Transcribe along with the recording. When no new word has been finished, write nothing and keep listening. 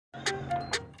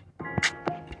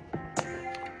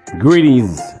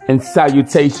Greetings and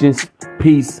salutations,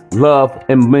 peace, love,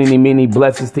 and many, many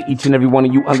blessings to each and every one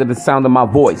of you under the sound of my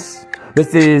voice.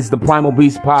 This is the Primal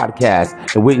Beast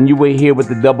Podcast, and when you were here with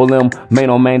the Double M, main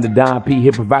on main, the Don P,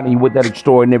 here providing you with that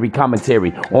extraordinary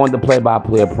commentary on the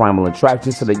play-by-play of Primal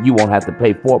Attraction so that you won't have to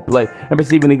pay foreplay and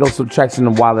receive any ghost subtraction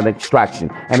and wallet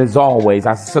extraction. And as always,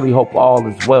 I sincerely hope all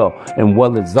is well and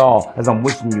well is all as I'm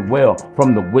wishing you well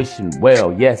from the wishing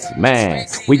well. Yes, man.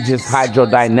 We just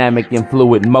hydrodynamic and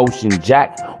fluid motion,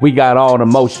 Jack. We got all the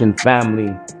motion,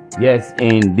 family. Yes,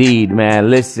 indeed, man.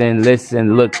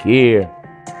 Listen, look here.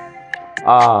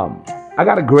 I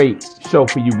got a great show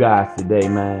for you guys today,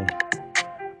 man.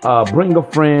 Bring a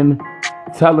friend,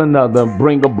 tell another,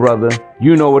 bring a brother.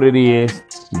 You know what it is.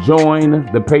 Join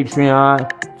the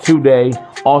Patreon today.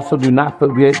 Also, do not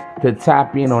forget to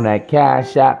tap in on that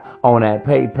Cash App, on that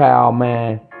PayPal,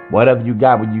 man. Whatever you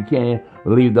got when you can,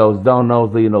 leave those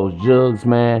donos, leave those jugs,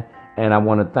 man. And I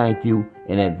want to thank you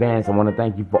in advance. I want to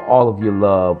thank you for all of your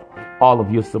love, all of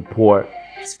your support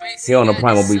here on the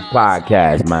Primal Beast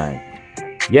Podcast, man.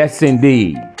 Yes,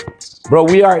 indeed. Bro,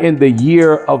 we are in the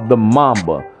year of the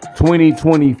Mamba,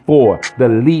 2024, the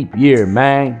leap year,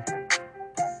 man.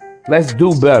 Let's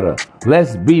do better.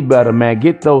 Let's be better, man.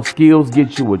 Get those skills,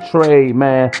 get you a trade,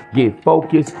 man. Get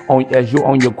focused on as you're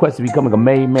on your quest to becoming a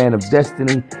made man of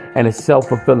destiny and a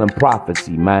self-fulfilling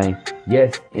prophecy, man.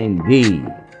 Yes,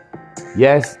 indeed.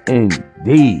 Yes,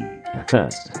 indeed.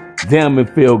 Damn, it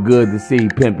feel good to see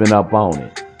pimping up on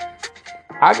it.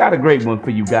 I got a great one for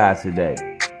you guys today.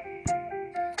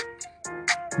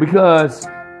 Because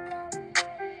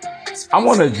I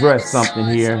want to address something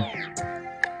here.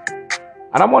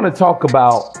 And I want to talk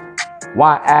about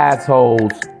why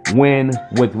assholes win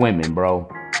with women, bro.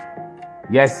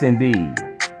 Yes, indeed.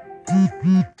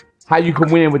 How you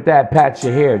can win with that patch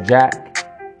of hair, Jack.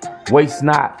 Waste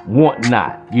not, want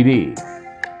not. You did.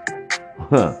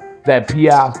 That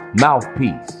PI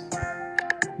mouthpiece.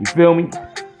 You feel me?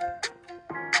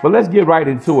 But let's get right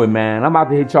into it, man. I'm about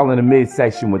to hit y'all in the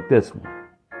midsection with this one.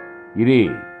 You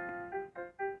did.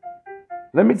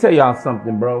 Let me tell y'all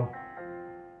something, bro.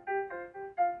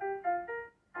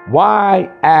 Why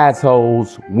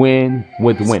assholes win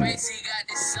with women?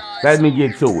 Let me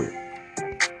get to it.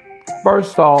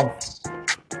 First off,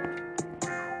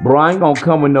 bro, I ain't gonna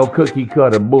come with no cookie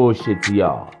cutter bullshit to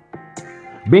y'all.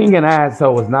 Being an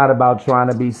asshole is not about trying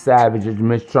to be savage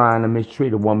or trying to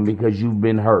mistreat a woman because you've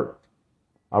been hurt.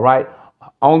 All right?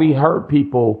 Only hurt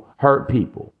people hurt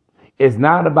people. It's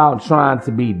not about trying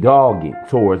to be dogged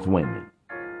towards women.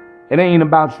 It ain't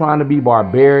about trying to be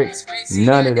barbaric.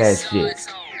 None of that shit.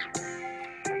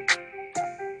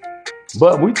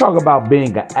 But we talk about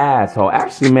being an asshole.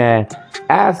 Actually, man,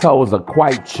 assholes are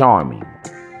quite charming.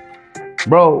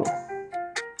 Bro,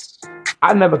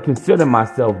 I never considered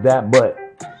myself that, but,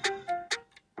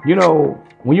 you know,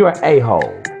 when you're an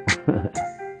a-hole,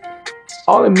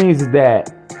 all it means is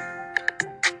that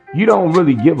you don't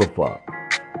really give a fuck.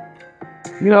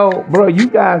 You know, bro, you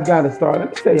guys gotta start. Let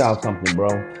me tell y'all something, bro.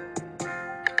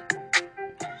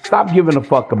 Stop giving a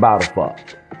fuck about a fuck.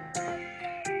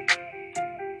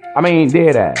 I mean,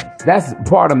 dead ass. That's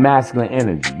part of masculine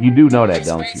energy. You do know that,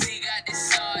 don't you?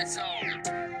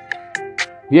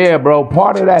 Yeah, bro.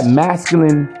 Part of that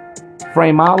masculine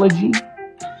frameology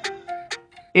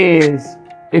is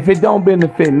if it don't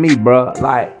benefit me, bro,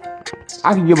 like,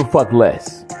 I can give a fuck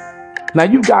less. Now,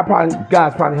 you guys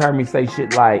probably heard me say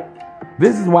shit like,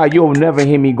 this is why you'll never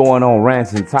hear me going on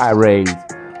rants and tirades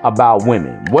about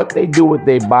women. What they do with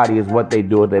their body is what they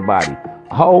do with their body.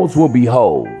 Hoes will be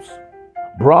hoes.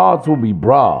 Broads will be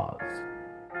broads.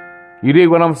 You dig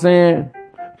what I'm saying?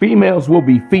 Females will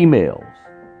be females.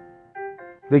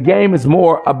 The game is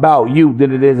more about you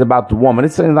than it is about the woman.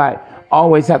 It seems like I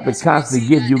always have to constantly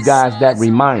give you guys that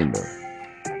reminder.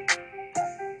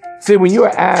 See, when you're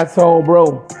an asshole,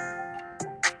 bro,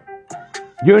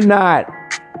 you're not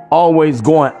always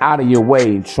going out of your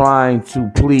way trying to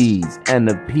please and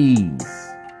appease,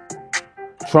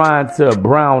 trying to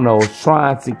brown nose,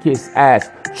 trying to kiss ass,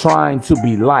 trying to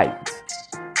be liked.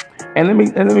 And let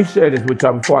me share this with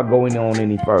y'all before I go on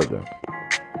any further.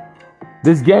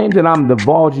 This game that I'm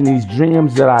divulging, these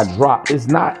dreams that I drop, is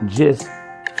not just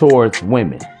towards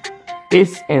women.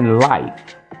 It's in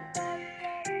life.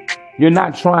 You're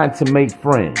not trying to make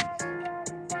friends.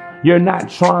 You're not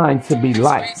trying to be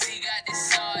liked.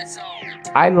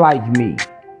 I like me.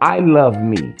 I love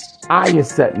me. I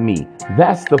accept me.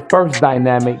 That's the first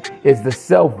dynamic, is the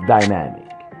self dynamic.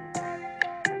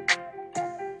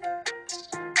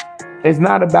 It's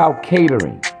not about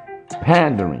catering,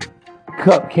 pandering,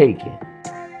 cupcaking.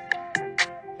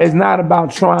 It's not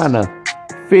about trying to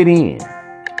fit in.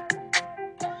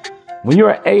 When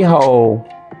you're an a-hole,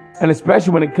 and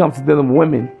especially when it comes to dealing with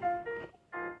women,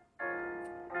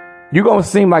 you're going to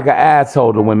seem like an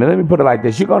asshole to women. Let me put it like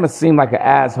this. You're going to seem like an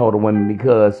asshole to women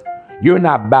because you're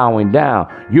not bowing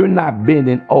down. You're not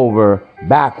bending over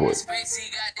backwards.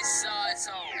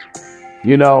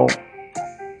 You know?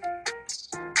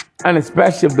 And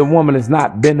especially if the woman is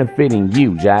not benefiting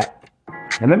you, Jack.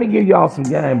 And let me give y'all some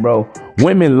game, bro.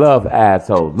 Women love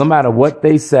assholes, no matter what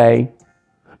they say.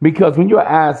 Because when you're an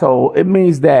asshole, it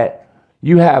means that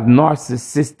you have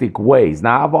narcissistic ways.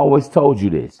 Now, I've always told you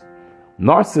this.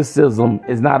 Narcissism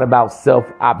is not about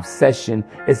self-obsession.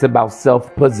 It's about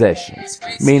self-possession.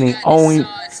 Meaning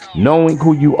knowing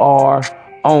who you are,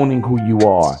 owning who you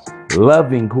are,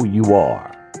 loving who you are.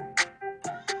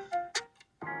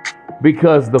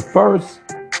 Because the first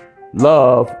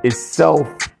love is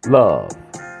self-love,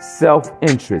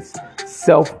 self-interest,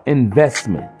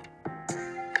 self-investment.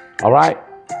 All right?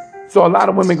 So a lot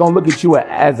of women gonna look at you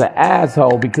as an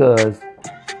asshole because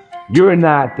you're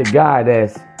not the guy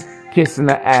that's kissing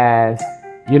the ass.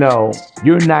 You know,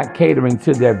 you're not catering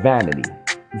to their vanity,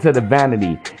 to the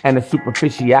vanity and the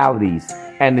superficialities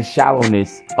and the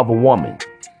shallowness of a woman.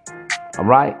 All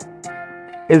right?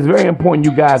 It's very important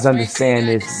you guys understand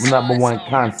this number one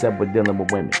concept with dealing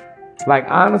with women. Like,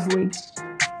 honestly,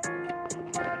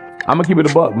 I'm gonna keep it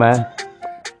a buck, man.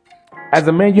 As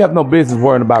a man, you have no business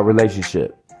worrying about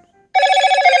relationship.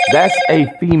 That's a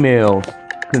female's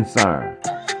concern.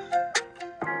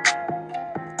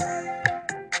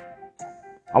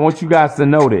 I want you guys to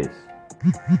know this.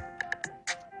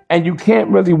 And you can't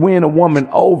really win a woman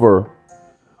over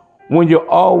when you're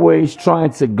always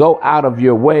trying to go out of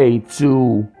your way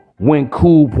to win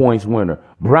cool points with her,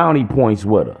 brownie points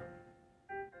with her.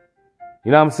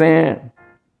 You know what I'm saying?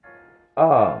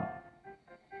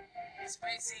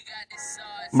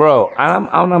 Bro,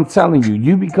 I'm telling you,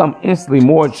 you become instantly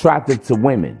more attractive to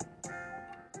women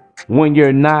when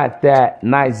you're not that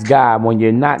nice guy, when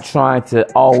you're not trying to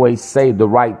always say the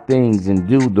right things and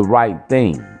do the right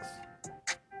things.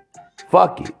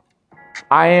 Fuck it.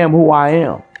 I am who I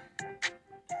am.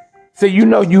 So you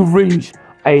know you've reached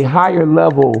a higher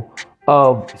level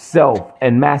of self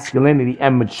and masculinity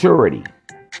and maturity.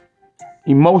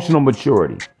 Emotional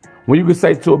maturity. When you can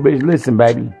say to a bitch, listen,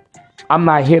 baby, I'm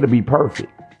not here to be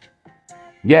perfect.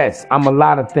 Yes, I'm a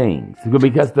lot of things.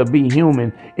 Because to be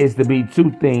human is to be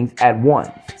two things at once.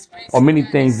 Or many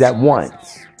things at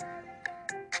once.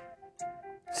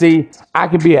 See, I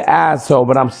can be an asshole,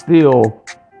 but I'm still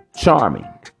charming.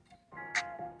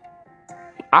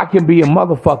 I can be a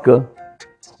motherfucker,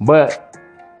 but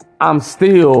I'm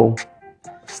still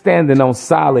standing on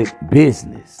solid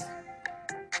business.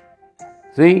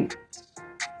 See?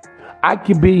 I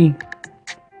can be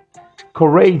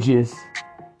courageous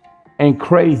and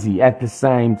crazy at the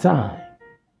same time.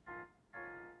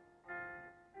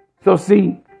 So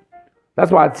see,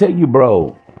 that's why I tell you,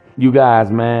 bro, you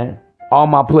guys, man, all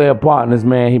my player partners,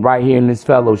 man, right here in this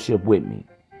fellowship with me,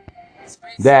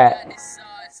 that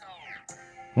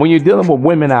when you're dealing with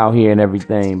women out here and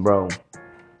everything, bro,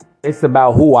 it's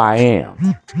about who I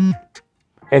am.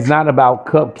 It's not about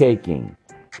cupcaking,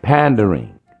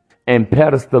 pandering, and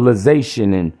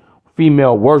pedestalization and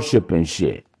female worship and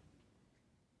shit.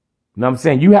 You know what I'm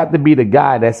saying? You have to be the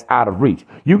guy that's out of reach.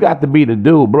 You got to be the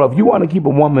dude, bro. If you want to keep a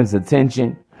woman's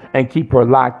attention and keep her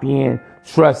locked in,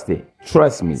 trust it.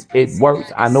 Trust me. It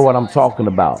works. I know what I'm talking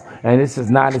about. And this is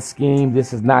not a scheme.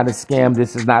 This is not a scam.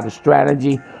 This is not a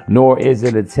strategy, nor is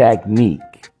it a technique.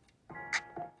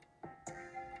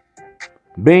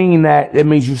 Being that, it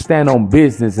means you stand on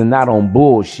business and not on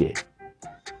bullshit.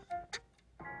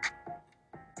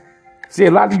 See,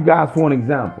 a lot of you guys, for an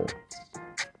example,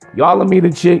 y'all will meet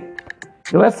a chick.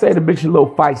 Let's say the bitch a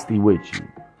little feisty with you,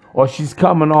 or she's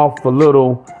coming off a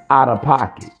little out of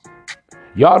pocket.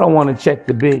 Y'all don't want to check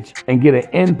the bitch and get an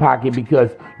in pocket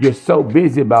because you're so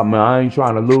busy about, man, I ain't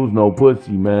trying to lose no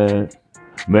pussy, man.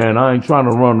 Man, I ain't trying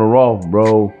to run her off,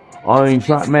 bro. I ain't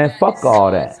trying, man, fuck all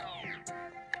that.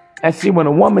 And see, when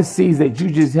a woman sees that you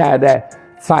just had that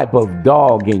type of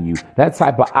dog in you, that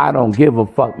type of I don't give a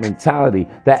fuck mentality,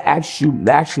 that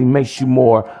actually makes you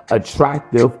more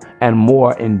attractive and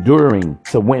more enduring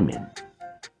to women.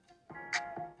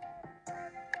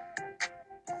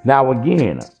 Now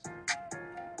again,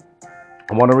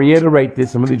 I want to reiterate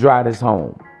this and really drive this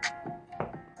home.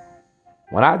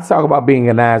 When I talk about being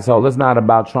an asshole, it's not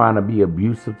about trying to be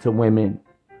abusive to women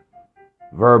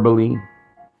verbally,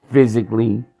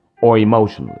 physically, or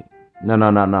emotionally.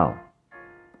 No.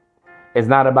 It's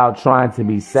not about trying to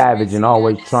be savage and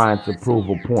always trying to prove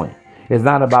a point. It's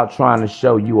not about trying to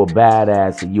show you a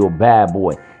badass and you a bad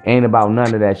boy. Ain't about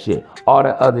none of that shit. All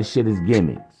the other shit is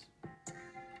gimmicks.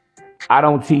 I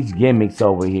don't teach gimmicks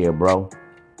over here, bro.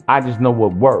 I just know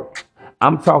what works.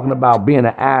 I'm talking about being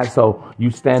an asshole.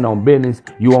 You stand on business.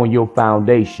 You own your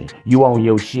foundation. You own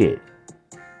your shit.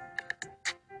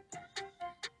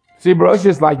 See, bro, it's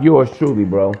just like yours truly,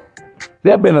 bro.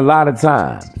 There have been a lot of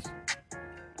times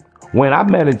when I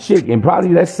met a chick and probably,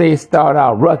 let's say it started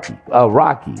out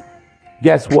rocky.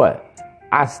 Guess what?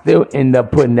 I still end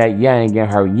up putting that yang in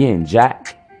her yin,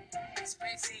 Jack.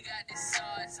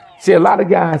 See, a lot of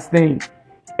guys think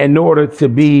in order to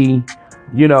be,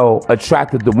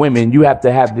 attracted to women, you have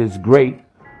to have this great,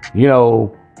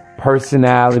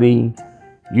 personality.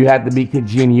 You have to be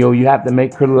congenial. You have to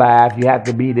make her laugh. You have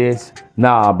to be this.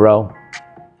 Nah, bro.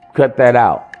 Cut that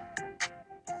out.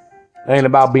 It ain't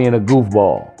about being a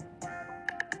goofball.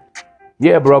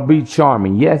 Yeah, bro, be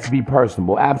charming. Yes, be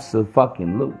personable.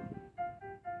 Absolutely.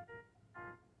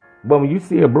 But when you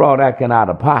see a broad acting out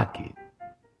of pocket,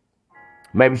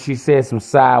 maybe she said some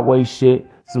sideways shit,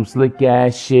 some slick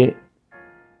ass shit.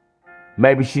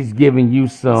 Maybe she's giving you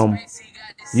some,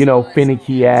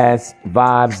 finicky ass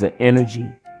vibes and energy.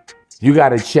 You got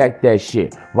to check that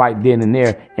shit right then and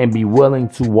there and be willing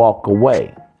to walk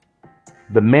away.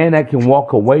 The man that can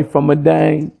walk away from a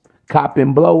dame, cop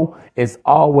and blow, is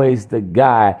always the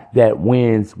guy that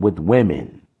wins with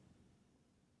women.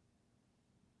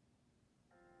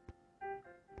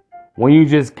 When you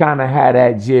just kind of had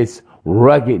that just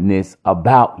ruggedness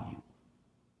about you.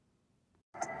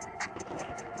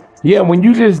 Yeah, when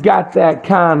you just got that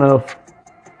kind of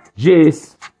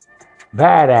just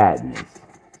badassness,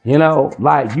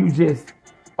 like you just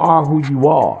are who you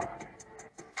are.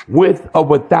 With or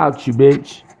without you,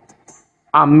 bitch,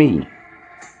 I'm me.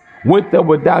 With or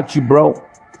without you, bro,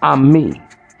 I'm me.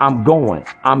 I'm going.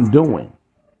 I'm doing.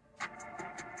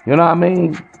 You know what I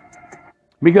mean?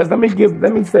 Because let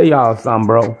me say y'all something,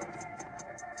 bro.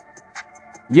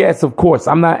 Yes, of course,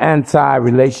 I'm not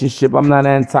anti-relationship. I'm not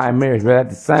anti-marriage. But at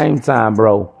the same time,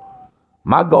 bro,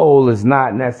 my goal is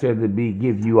not necessarily to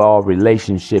give you all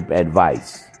relationship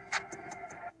advice.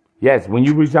 Yes, when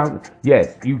you reach out,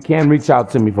 yes, you can reach out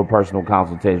to me for personal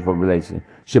consultation for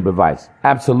relationship advice.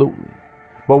 Absolutely.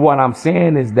 But what I'm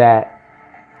saying is that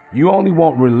you only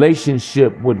want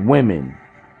relationship with women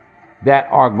that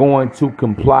are going to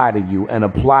comply to you and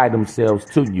apply themselves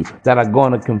to you, that are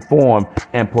going to conform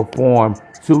and perform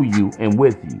to you and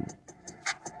with you.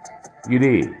 You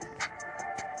did.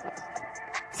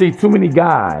 See, too many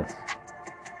guys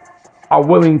are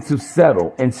willing to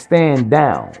settle and stand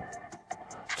down.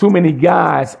 Too many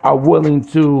guys are willing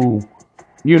to,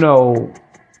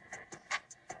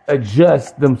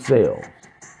 adjust themselves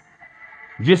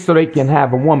just so they can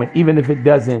have a woman, even if it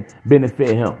doesn't benefit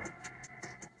him.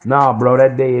 Nah, bro,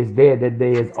 that day is dead. That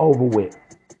day is over with.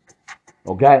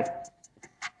 Okay?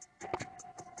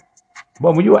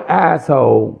 But when you're an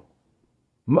asshole,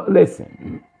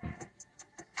 listen,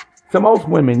 to most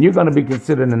women, you're going to be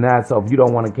considered an asshole if you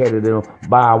don't want to cater to them,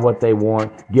 buy what they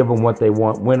want, give them what they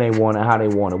want, when they want it, how they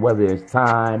want it, whether it's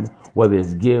time, whether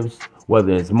it's gifts,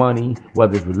 whether it's money,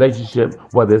 whether it's relationship,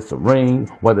 whether it's a ring,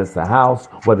 whether it's a house,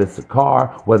 whether it's a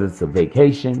car, whether it's a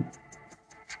vacation.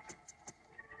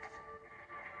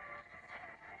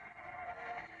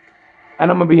 And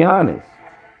I'm going to be honest.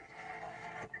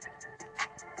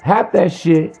 Half that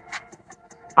shit,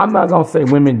 I'm not going to say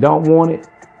women don't want it,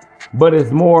 but it's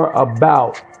more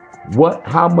about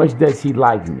how much does he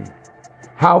like me?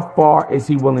 How far is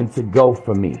he willing to go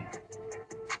for me?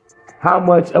 How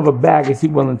much of a bag is he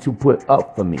willing to put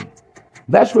up for me?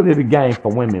 That's really the game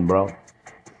for women, bro.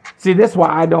 See, that's why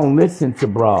I don't listen to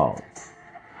bras.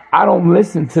 I don't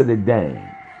listen to the dames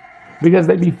because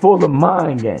they be full of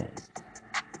mind games.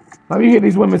 Now you hear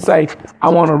these women say, I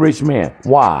want a rich man.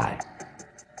 Why?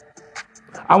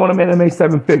 I want a man that makes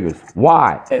 7 figures.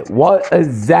 Why? What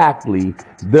exactly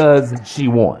does she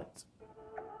want?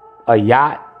 A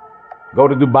yacht? Go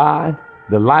to Dubai?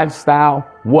 The lifestyle?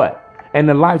 What? And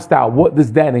the lifestyle, what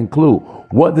does that include?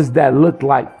 What does that look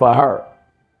like for her?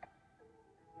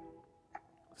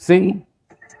 See?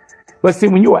 But see,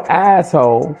 when you're an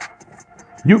asshole,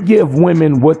 you give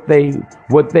women what they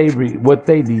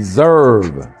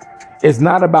deserve. It's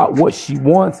not about what she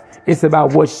wants. It's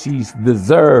about what she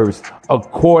deserves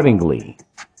accordingly.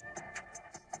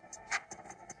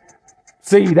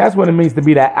 See, that's what it means to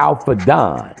be that alpha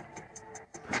don.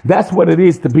 That's what it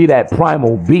is to be that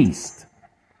primal beast.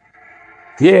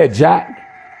 Yeah, Jack.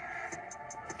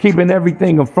 Keeping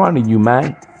everything in front of you,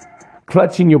 man.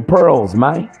 Clutching your pearls,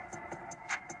 man.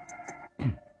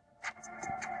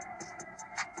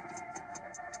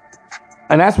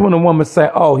 And that's when a woman say,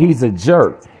 oh, he's a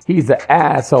jerk. He's an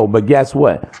asshole. But guess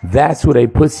what? That's who they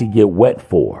pussy get wet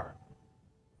for.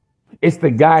 It's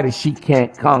the guy that she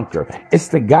can't conquer. It's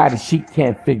the guy that she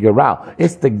can't figure out.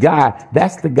 It's the guy,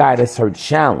 that's the guy that's her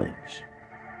challenge.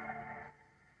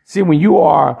 See, when you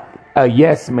are a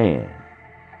yes man,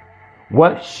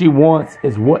 what she wants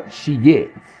is what she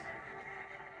gets.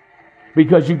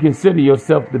 Because you consider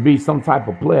yourself to be some type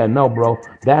of player. No, bro,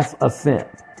 that's a simp.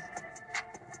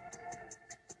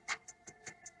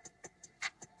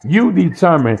 You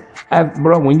determine,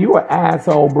 bro, when you an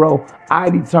asshole, bro, I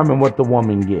determine what the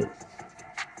woman gets.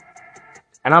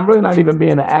 And I'm really not even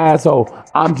being an asshole.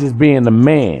 I'm just being a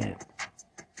man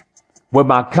with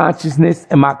my consciousness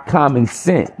and my common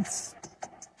sense.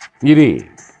 It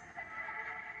is.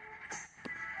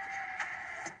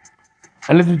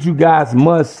 And this is what you guys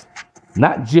must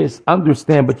not just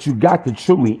understand, but you got to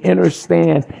truly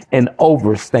understand and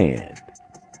overstand.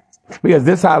 Because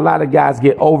this is how a lot of guys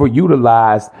get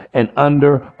overutilized and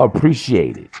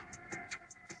underappreciated.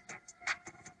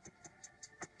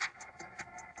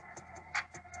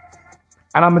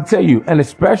 And I'm going to tell you, and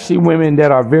especially women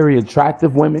that are very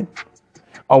attractive women,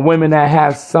 or women that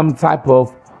have some type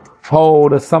of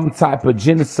hold or some type of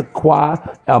je ne sais quoi,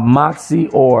 a moxie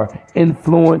or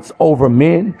influence over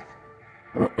men.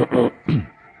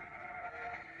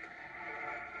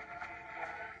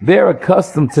 They're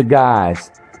accustomed to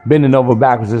guys bending over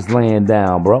backwards, just laying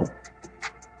down, bro.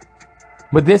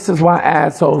 But this is why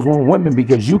assholes want women,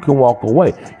 because you can walk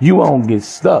away. You won't get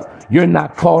stuck. You're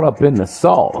not caught up in the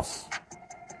sauce.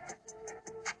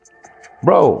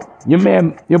 Bro, your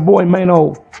boy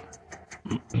Mano,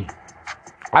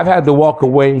 I've had to walk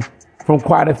away from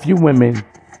quite a few women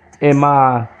in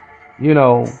my,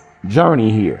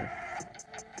 journey here.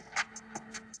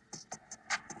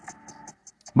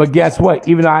 But guess what?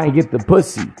 Even though I didn't get the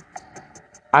pussy,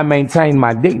 I maintain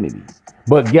my dignity.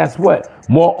 But guess what?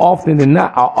 More often than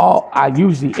not, I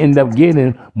usually end up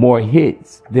getting more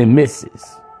hits than misses.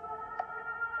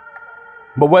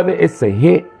 But whether it's a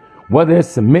hit, whether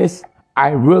it's a miss,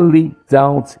 I really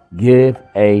don't give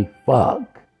a fuck.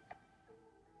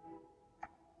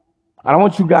 I don't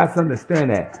want you guys to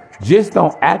understand that. Just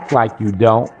don't act like you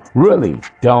don't. Really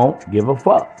don't give a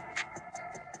fuck.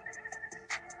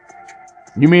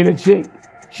 You mean a chick?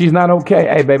 She's not okay.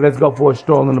 Hey, baby, let's go for a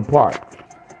stroll in the park.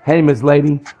 Hey, Miss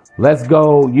Lady, let's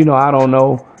go, I don't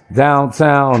know,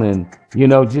 downtown and,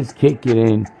 just kick it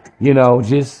and,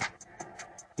 just,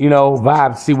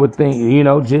 vibe, see what thing,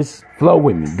 just flow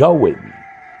with me, go with me.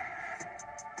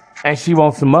 And she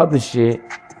wants some other shit.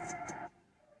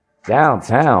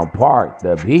 Downtown, park,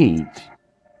 the beach,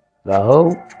 the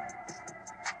hoe.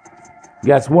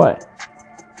 Guess what?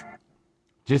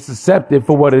 Just accept it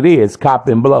for what it is, cop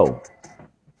and blow.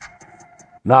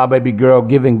 Nah, baby girl,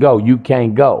 give and go. You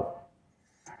can't go.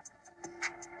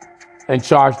 And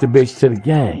charge the bitch to the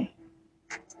game.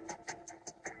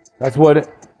 That's what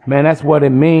it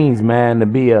means, man, to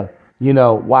be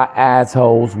why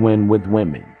assholes win with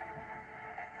women.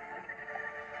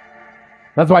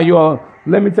 That's why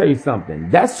let me tell you something.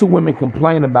 That's who women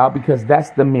complain about, because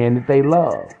that's the men that they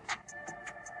love.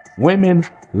 Women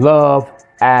love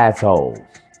assholes.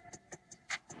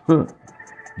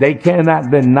 They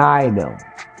cannot deny them.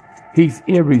 He's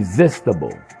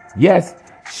irresistible. Yes,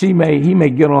 he may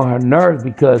get on her nerves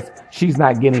because she's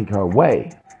not getting her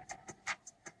way.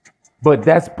 But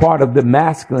that's part of the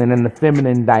masculine and the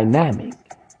feminine dynamic.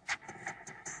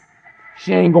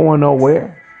 She ain't going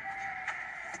nowhere.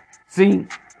 See,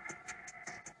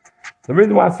 the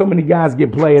reason why so many guys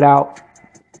get played out,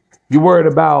 you're worried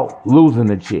about losing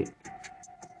the chick.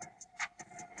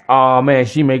 Oh man,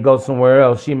 she may go somewhere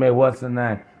else. She may what's her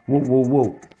name? Woo, woo,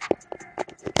 woo.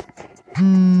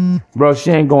 Bro,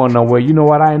 she ain't going nowhere. You know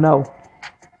what I know?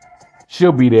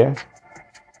 She'll be there.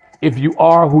 If you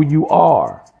are who you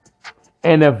are.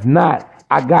 And if not,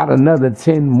 I got another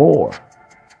 10 more.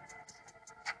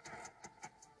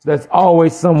 There's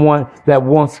always someone that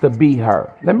wants to be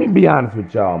her. Let me be honest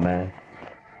with y'all, man.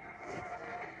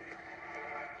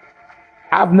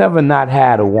 I've never not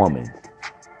had a woman.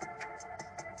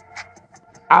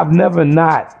 I've never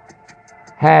not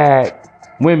had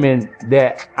women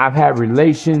that I've had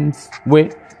relations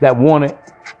with that wanted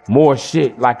more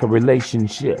shit like a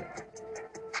relationship.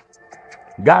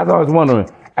 Guys always wondering,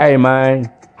 hey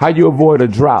man, how you avoid a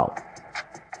drought?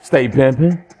 Stay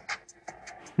pimping.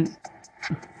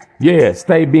 Yeah,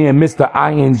 stay being Mr.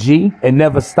 ING and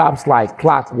never stops like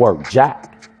clockwork,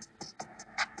 Jack.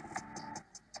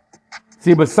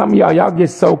 See, but some of y'all get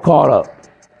so caught up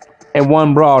in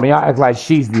one broad and y'all act like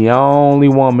she's the only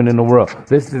woman in the world.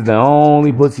 This is the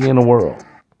only pussy in the world.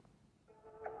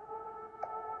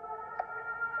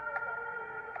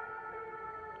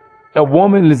 A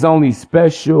woman is only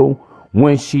special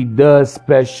when she does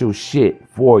special shit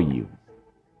for you.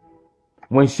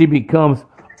 When she becomes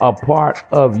a part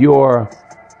of your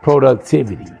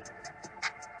productivity.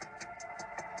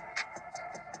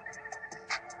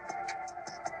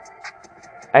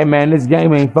 Hey man, this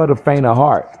game ain't for the faint of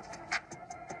heart.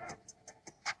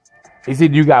 It's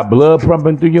either you got blood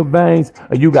pumping through your veins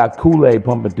or you got Kool-Aid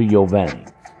pumping through your veins.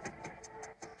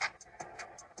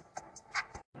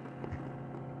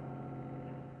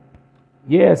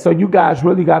 Yeah, so you guys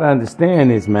really got to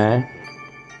understand this, man.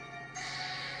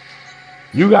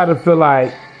 You got to feel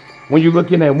like when you're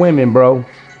looking at women, bro,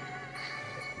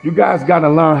 you guys got to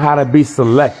learn how to be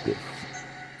selective.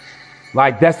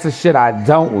 Like, that's the shit I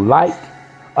don't like,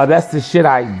 or that's the shit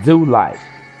I do like.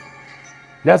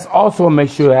 That's also what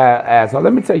makes you an asshole.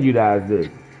 Let me tell you guys this.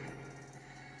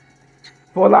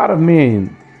 For a lot of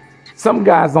men, some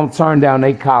guys don't turn down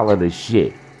their collar to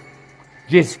shit.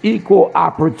 Just equal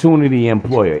opportunity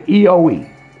employer,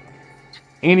 EOE.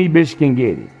 Any bitch can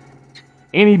get it.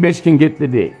 Any bitch can get the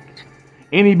dick.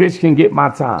 Any bitch can get my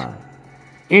time.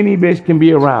 Any bitch can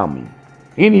be around me.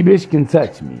 Any bitch can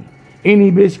touch me.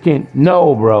 Any bitch can.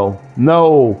 No, bro.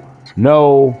 No.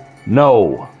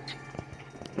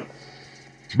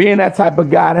 Being that type of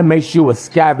guy, that makes you a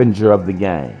scavenger of the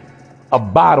game. A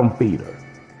bottom feeder.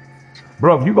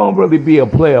 Bro, if you're going to really be a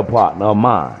player partner of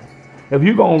mine, if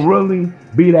you're going to really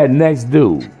be that next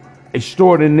dude,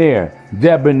 extraordinaire,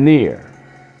 debonair,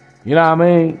 you know what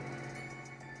I mean?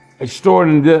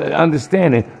 Extraordinary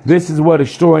understanding. This is what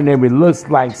extraordinary looks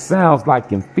like, sounds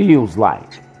like, and feels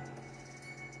like.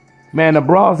 Man, the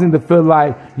bras need to feel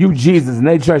like you Jesus and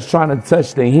they just trying to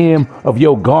touch the hem of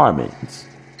your garments.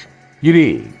 You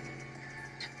dig?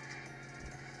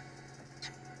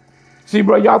 See,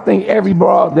 bro, y'all think every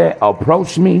bra that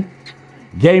approached me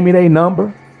gave me their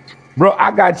number? Bro, I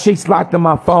got chicks locked in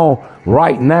my phone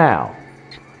right now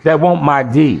that want my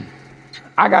D.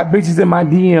 I got bitches in my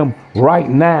DM right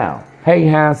now. Hey,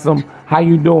 handsome, how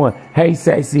you doing? Hey,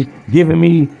 sexy, giving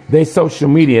me their social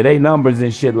media, their numbers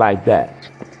and shit like that.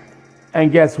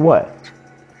 And guess what?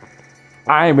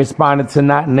 I ain't responding to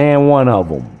not nan one of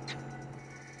them.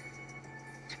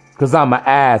 Because I'm an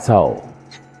asshole.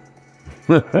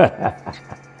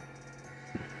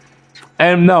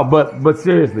 And no, but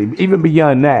seriously, even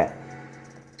beyond that,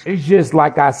 it's just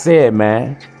like I said,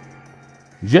 man.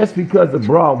 Just because the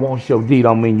broad wants your D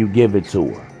don't mean you give it to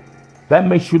her. That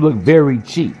makes you look very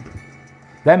cheap.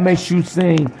 That makes you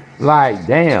seem like,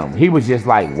 damn, he was just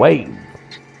like waiting.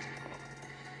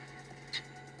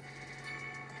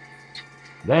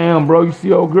 Damn, bro, you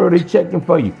see old girl, they checking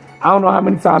for you. I don't know how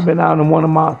many times I've been out and one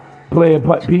of my player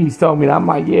P's told me that. I'm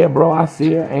like, yeah, bro, I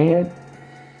see her, and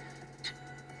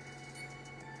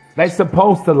they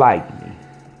supposed to like me.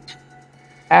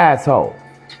 Asshole.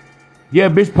 Yeah,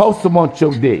 bitch supposed to want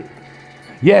your dick.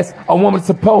 Yes, a woman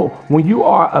supposed, when you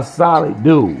are a solid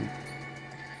dude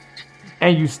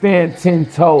and you stand 10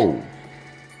 toes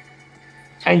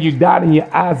and you dotting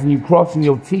your I's and you crossing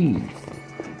your T's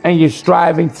and you're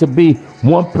striving to be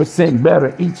 1%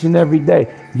 better each and every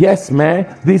day. Yes,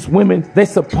 man, these women, they're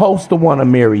supposed to want to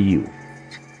marry you.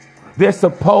 They're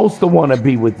supposed to want to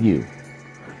be with you.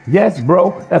 Yes,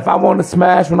 bro, if I want to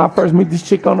smash when I first meet this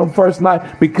chick on the first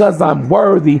night because I'm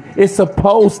worthy, it's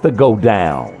supposed to go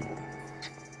down.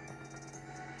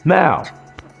 Now,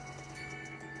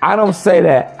 I don't say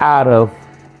that out of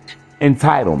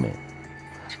entitlement.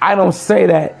 I don't say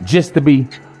that just to be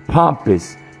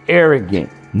pompous,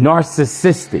 arrogant,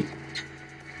 narcissistic.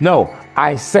 No,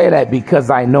 I say that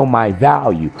because I know my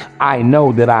value. I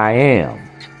know that I am.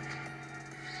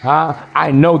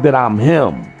 I know that I'm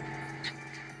him.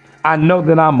 I know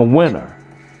that I'm a winner.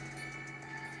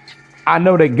 I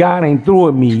know that God ain't through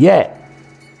with me yet.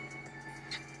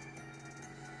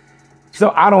 So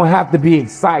I don't have to be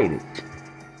excited.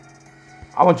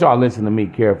 I want y'all to listen to me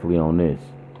carefully on this.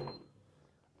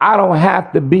 I don't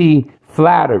have to be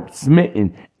flattered,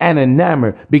 smitten, and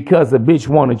enamored because a bitch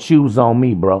want to choose on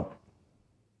me, bro.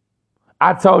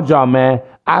 I told y'all, man,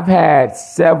 I've had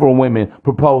several women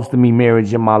propose to me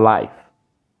marriage in my life.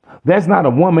 There's not a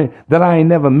woman that I ain't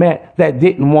never met that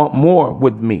didn't want more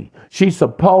with me. She's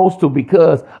supposed to,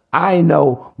 because I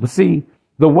know, but see,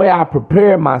 the way I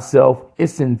prepare myself,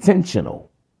 it's intentional.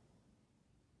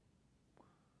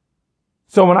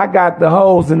 So when I got the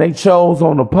hoes and they chose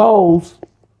on the poles,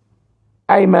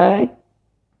 hey man,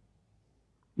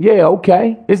 yeah,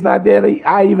 okay. It's not that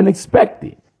I even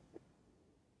expected.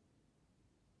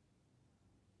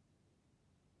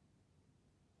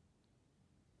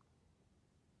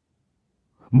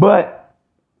 But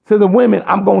to the women,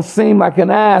 I'm going to seem like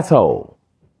an asshole.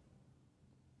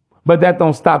 But that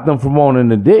don't stop them from wanting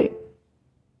the dick.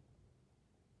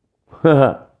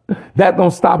 That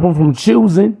don't stop them from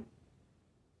choosing.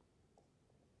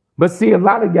 But see, a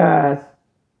lot of guys,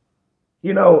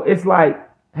 it's like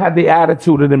have the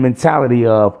attitude or the mentality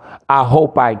of, I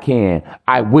hope I can.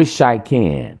 I wish I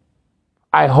can.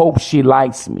 I hope she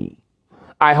likes me.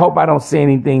 I hope I don't say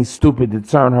anything stupid to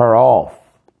turn her off.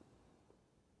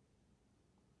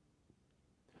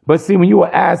 But see, when you're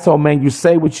an asshole, man, you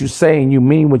say what you say and you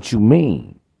mean what you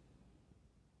mean.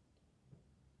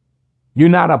 You're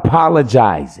not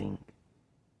apologizing.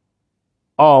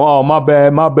 Oh, my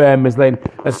bad, Miss Lady.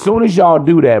 As soon as y'all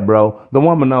do that, bro, the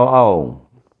woman know,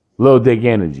 little dick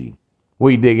energy.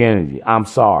 Weak dick energy. I'm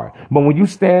sorry. But when you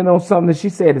stand on something that she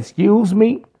said, excuse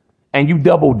me, and you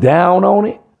double down on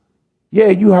it, yeah,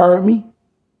 you heard me.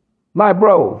 Like,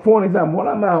 bro, for an example, when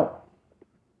I'm out,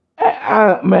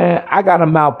 I got a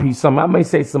mouthpiece. Something I may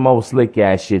say some old slick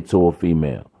ass shit to a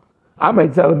female. I may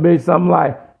tell a bitch something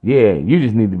like, yeah, you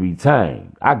just need to be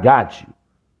tamed. I got you.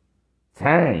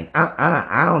 Tame.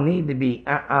 I don't need to be.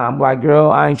 I'm like,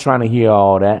 girl, I ain't trying to hear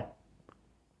all that.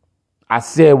 I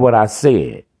said what I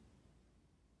said.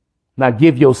 Now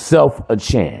give yourself a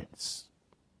chance.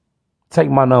 Take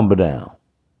my number down.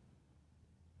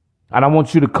 And I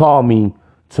want you to call me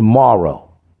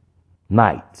tomorrow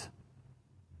night.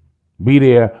 Be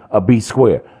there or be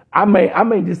square. I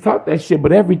may just talk that shit,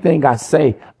 but everything I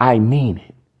say, I mean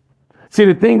it. See,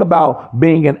 the thing about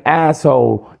being an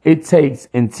asshole, it takes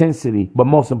intensity, but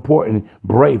most important,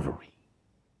 bravery.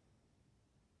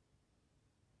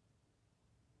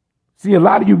 See, a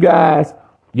lot of you guys,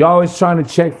 you're always trying to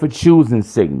check for choosing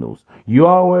signals. You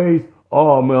always,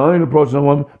 oh man, I ain't approaching a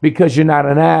woman because you're not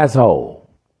an asshole.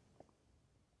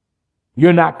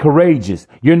 You're not courageous.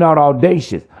 You're not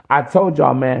audacious. I told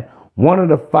y'all, man, one of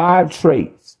the 5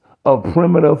 traits of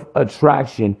primitive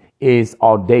attraction is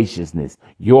audaciousness,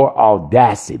 your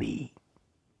audacity.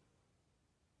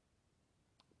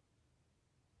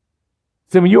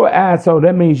 So when you're an asshole,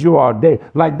 that means you're audacious.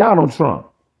 Like Donald Trump.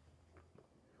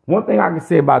 One thing I can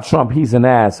say about Trump, he's an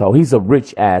asshole. He's a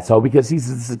rich asshole because he's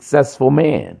a successful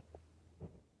man.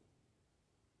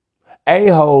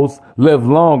 A-holes live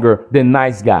longer than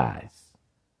nice guys,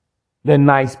 than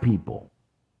nice people.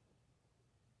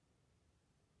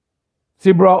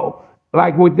 See, bro,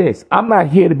 like with this, I'm not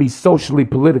here to be socially,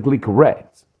 politically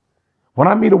correct. When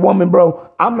I meet a woman,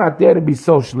 bro, I'm not there to be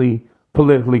socially,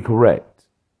 politically correct.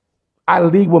 I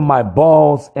lead with my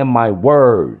balls and my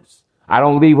words. I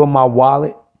don't lead with my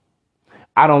wallet.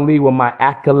 I don't lead with my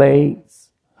accolades.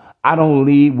 I don't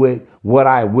lead with what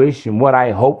I wish and what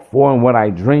I hope for and what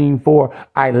I dream for.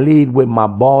 I lead with my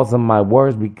balls and my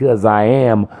words because I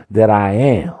am that I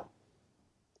am.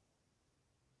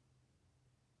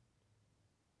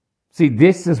 See,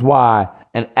 this is why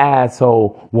an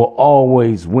asshole will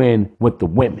always win with the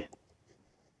women.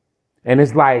 And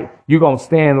it's like, you're going to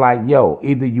stand like, yo,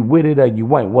 either you with it or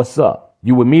you ain't. What's up?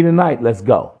 You with me tonight? Let's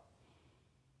go.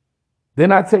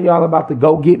 Then I tell y'all about the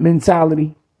go-get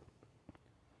mentality.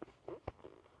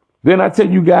 Then I tell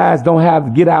you guys don't have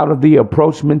to get out of the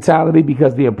approach mentality,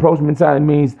 because the approach mentality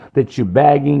means that you're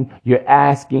bagging, you're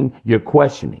asking, you're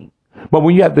questioning. But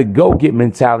when you have the go-get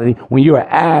mentality, when you're an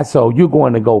asshole, you're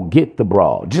going to go get the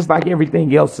broad. Just like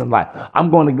everything else in life.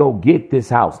 I'm going to go get this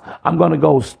house. I'm going to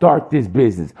go start this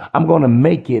business. I'm going to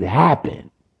make it happen.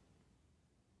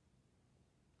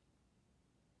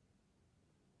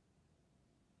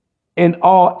 In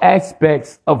all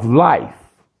aspects of life.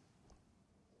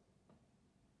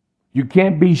 You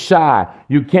can't be shy.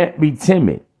 You can't be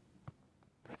timid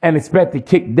and expect to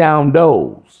kick down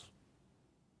doors.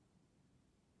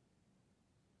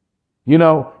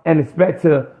 And expect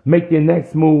to make your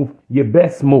next move your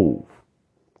best move.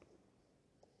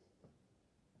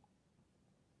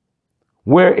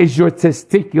 Where is your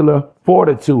testicular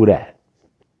fortitude at?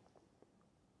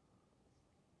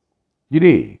 You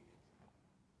dig?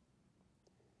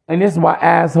 And this is why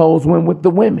assholes went with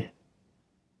the women.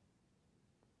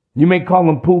 You may call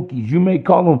them Pookies. You may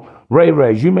call them Ray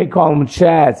Rays. You may call them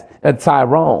Chads and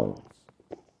Tyrones.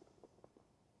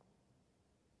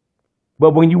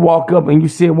 But when you walk up and you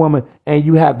see a woman and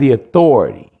you have the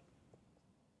authority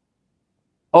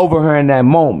over her in that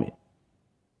moment,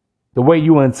 the way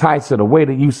you entice her, the way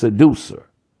that you seduce her,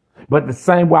 but the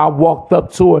same way I walked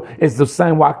up to her is the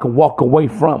same way I can walk away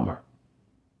from her.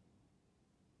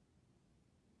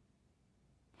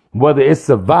 Whether it's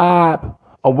a vibe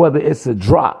or whether it's a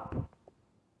drop.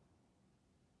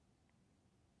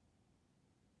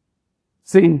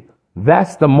 See,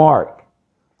 that's the mark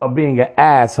of being an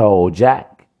asshole,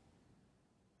 Jack.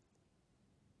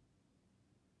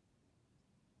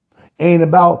 Ain't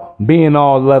about being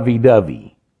all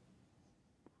lovey-dovey.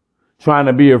 Trying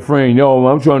to be a friend. Yo,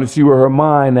 I'm trying to see where her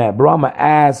mind at. Bro, I'm an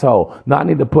asshole. No, I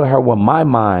need to put her where my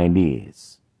mind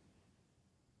is.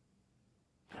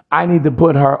 I need to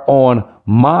put her on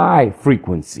my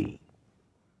frequency.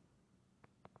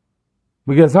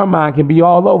 Because her mind can be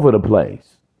all over the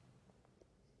place.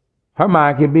 Her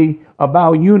mind can be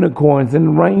about unicorns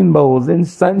and rainbows and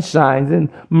sunshines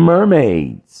and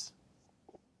mermaids.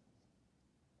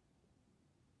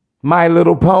 My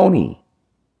Little Pony.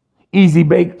 Easy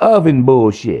bake oven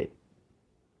bullshit.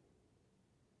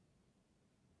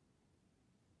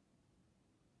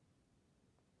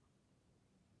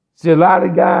 See, a lot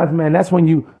of guys, man, that's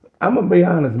when I'm going to be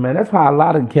honest, man, that's why a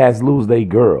lot of cats lose their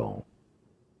girl.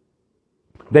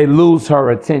 They lose her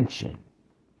attention.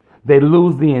 They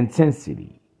lose the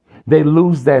intensity. They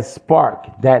lose that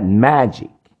spark, that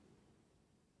magic.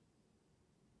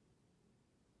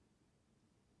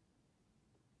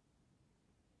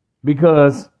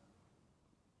 Because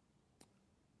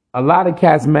a lot of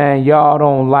cats, man, y'all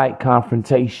don't like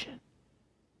confrontation.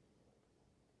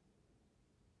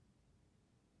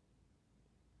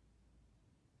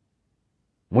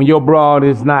 When your broad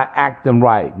is not acting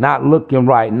right, not looking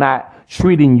right, not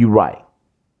treating you right.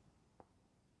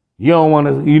 You don't want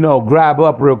to, grab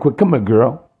up real quick. Come here,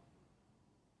 girl.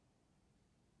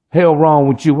 Hell wrong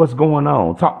with you? What's going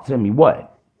on? Talk to me.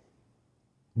 What?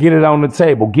 Get it on the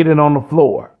table. Get it on the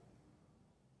floor.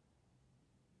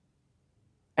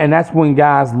 And that's when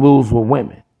guys lose with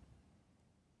women.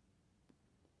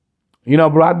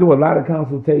 Bro, I do a lot of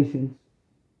consultations.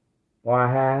 Or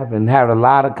I have and had a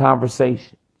lot of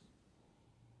conversations.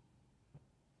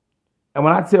 And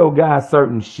when I tell guys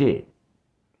certain shit,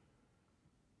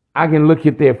 I can look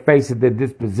at their face, at their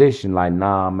disposition, like,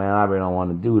 nah, man, I really don't want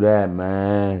to do that,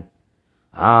 man.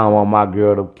 I don't want my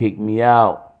girl to kick me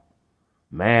out.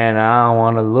 Man, I don't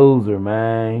want to lose her,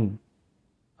 man.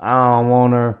 I don't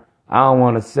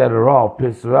want to set her off,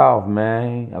 piss her off,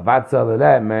 man. If I tell her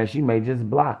that, man, she may just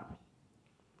block me.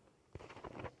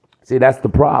 See, that's the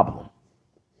problem.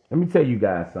 Let me tell you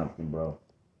guys something, bro.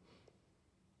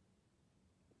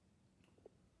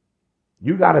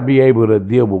 You got to be able to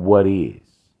deal with what is.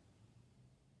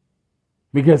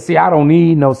 Because, see, I don't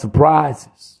need no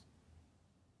surprises.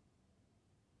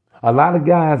 A lot of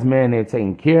guys, man, they're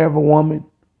taking care of a woman.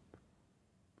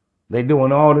 They're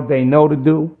doing all that they know to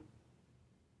do.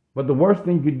 But the worst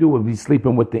thing you do would be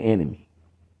sleeping with the enemy.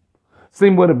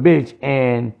 Sleeping with a bitch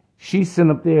and she's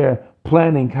sitting up there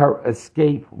planning her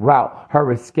escape route,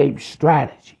 her escape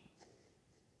strategy.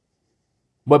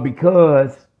 But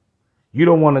because you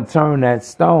don't want to turn that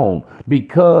stone,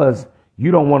 because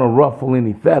you don't want to ruffle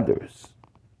any feathers,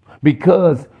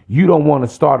 because you don't want to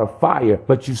start a fire,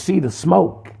 but you see the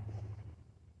smoke.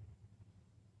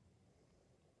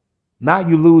 Now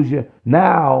you lose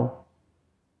now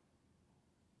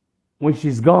when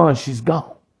she's gone, she's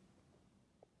gone.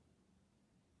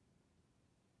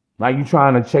 Now you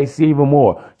trying to chase even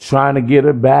more, trying to get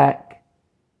her back,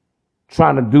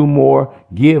 trying to do more,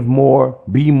 give more,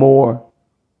 be more.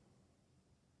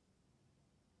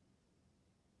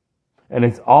 And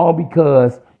it's all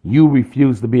because you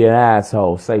refuse to be an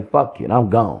asshole. Say, fuck it, I'm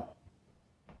gone.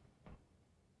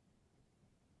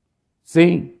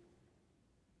 See?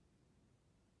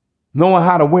 Knowing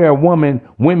how to wear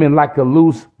women like a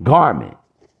loose garment.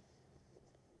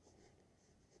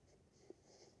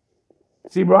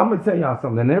 See, bro, I'm going to tell y'all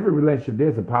something. In every relationship,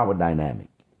 there's a power dynamic.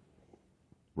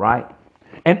 Right?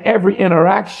 And every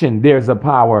interaction, there's a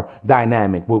power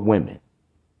dynamic with women.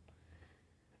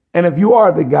 And if you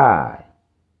are the guy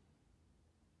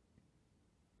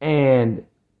and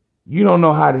you don't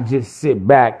know how to just sit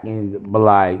back and be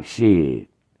like, shit,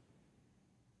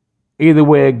 either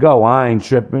way it go, I ain't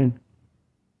tripping.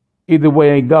 Either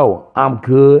way it go, I'm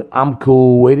good. I'm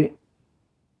cool with it.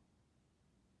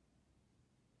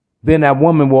 Then that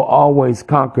woman will always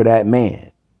conquer that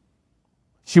man.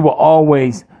 She will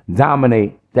always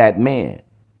dominate that man.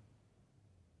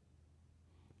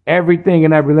 Everything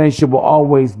in that relationship will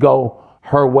always go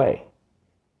her way.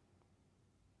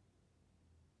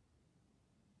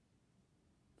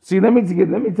 See, let me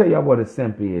tell y'all what a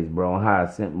simp is, bro, and how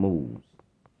a simp moves.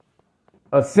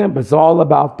 A simp is all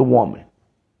about the woman.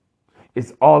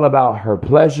 It's all about her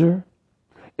pleasure.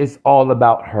 It's all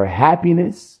about her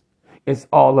happiness. It's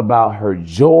all about her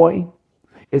joy.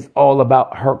 It's all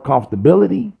about her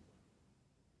comfortability.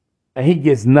 And he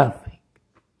gets nothing.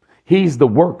 He's the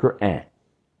worker ant.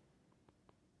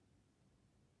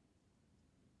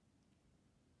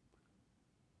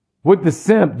 With the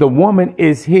simp, the woman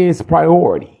is his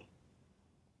priority.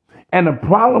 And the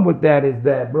problem with that is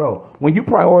that, bro, when you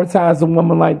prioritize a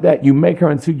woman like that, you make her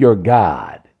into your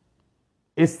God.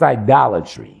 It's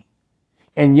idolatry.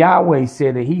 And Yahweh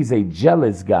said that he's a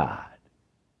jealous God.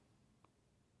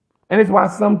 And it's why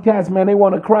some cats, man, they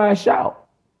want to crash out.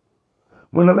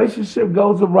 When the relationship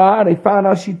goes awry, they find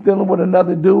out she's dealing with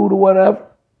another dude or whatever.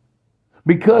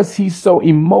 Because he's so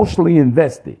emotionally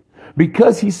invested.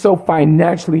 Because he's so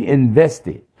financially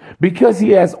invested. Because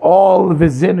he has all of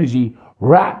his energy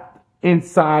wrapped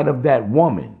inside of that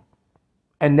woman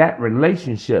and that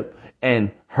relationship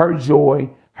and her joy,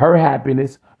 her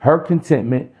happiness, her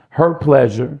contentment, her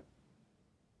pleasure.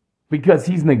 Because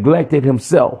he's neglected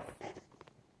himself.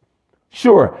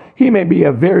 Sure, he may be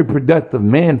a very productive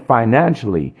man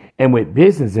financially and with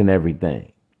business and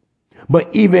everything.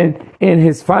 But even in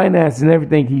his finance and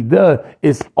everything he does,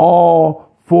 it's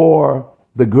all for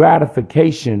the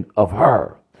gratification of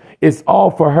her. It's all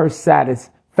for her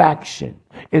satisfaction.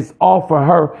 It's all for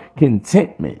her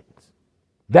contentment.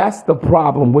 That's the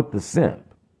problem with the simp.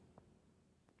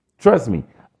 Trust me,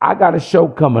 I got a show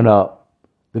coming up.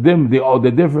 The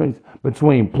difference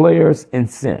between players and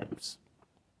simps.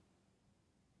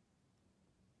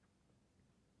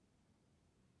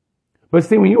 But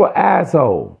see, when you're an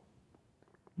asshole,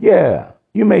 yeah,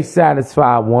 you may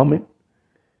satisfy a woman,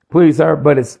 please her,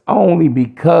 but it's only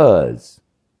because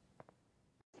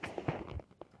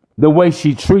the way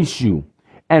she treats you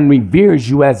and reveres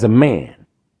you as a man.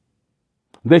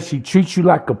 Does she treat you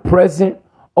like a present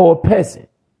or a peasant?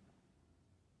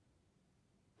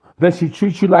 Does she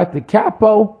treat you like the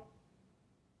capo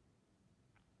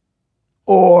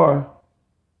or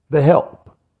the help?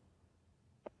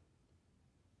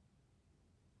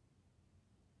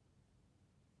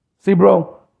 See,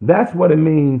 bro, that's what it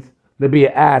means to be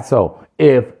an asshole.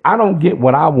 If I don't get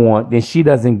what I want, then she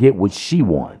doesn't get what she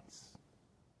wants.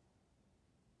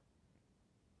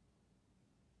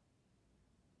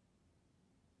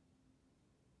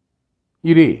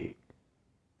 You dig?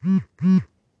 And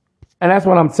that's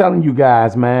what I'm telling you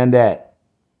guys, man, that,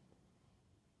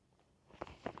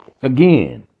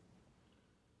 again,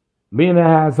 being an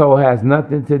asshole has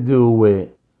nothing to do with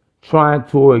trying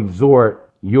to exhort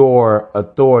your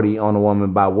authority on a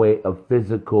woman by way of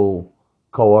physical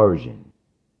coercion,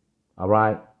 all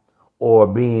right? Or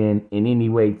being in any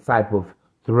way type of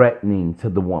threatening to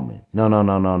the woman. No.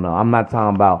 I'm not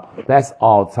talking about, that's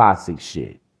all toxic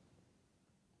shit,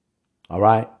 all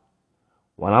right?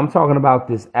 When I'm talking about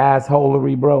this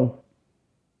assholery, bro,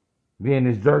 being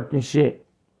this jerk and shit,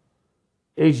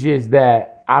 it's just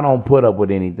that I don't put up with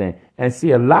anything. And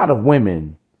see, a lot of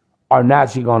women are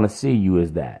naturally going to see you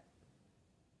as that.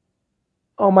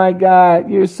 Oh my God,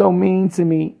 you're so mean to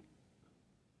me.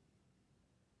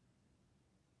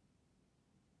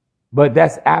 But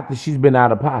that's after she's been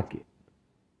out of pocket.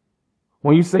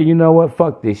 When you say, you know what,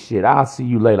 fuck this shit, I'll see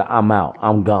you later, I'm out,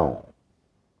 I'm gone.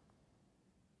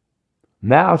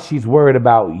 Now she's worried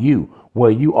about you,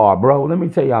 where you are, bro. Let me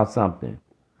tell y'all something.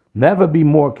 Never be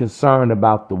more concerned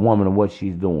about the woman and what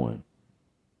she's doing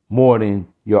more than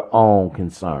your own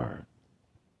concern.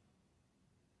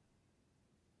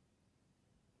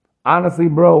 Honestly,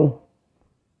 bro,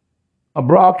 a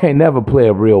broad can't never play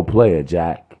a real player,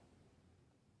 Jack.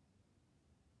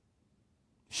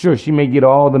 Sure, she may get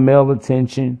all the male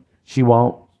attention she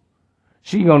wants.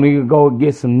 She gonna need to go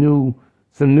get some new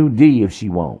D if she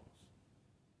wants.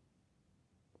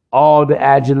 All the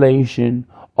adulation,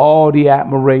 all the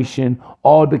admiration,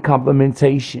 all the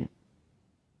complimentation.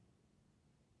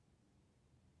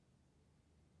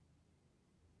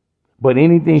 But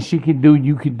anything she can do,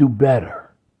 you could do better.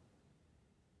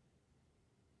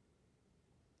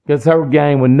 Because her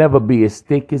game will never be as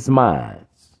thick as mine.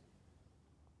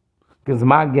 Because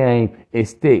my game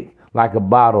is thick like a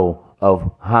bottle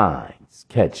of Heinz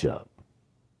ketchup.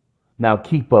 Now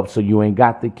keep up so you ain't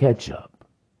got the ketchup.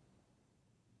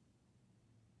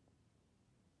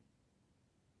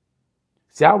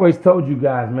 See, I always told you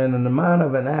guys, man, in the mind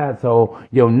of an asshole,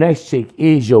 your next chick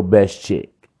is your best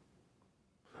chick.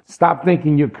 Stop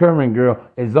thinking your current girl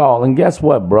is all. And guess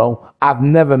what, bro? I've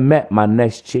never met my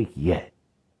next chick yet.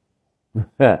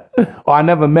 Or I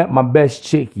never met my best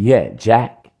chick yet,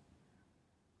 Jack.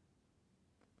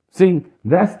 See,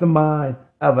 that's the mind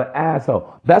of an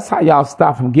asshole. That's how y'all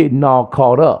stop from getting all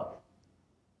caught up.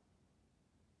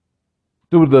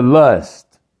 Through the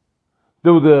lust,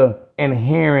 through the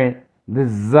inherent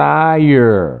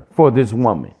desire for this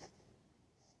woman.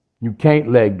 You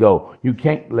can't let go. You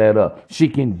can't let up. She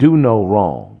can do no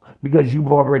wrong because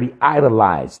you've already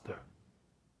idolized her.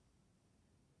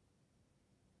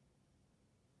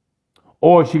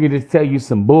 Or she can just tell you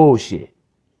some bullshit.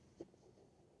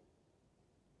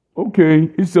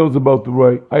 Okay, it sounds about the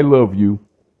right. I love you.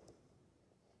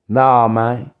 Nah,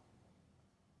 man.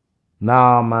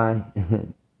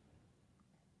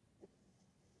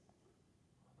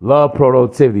 Love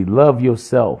productivity. Love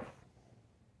yourself.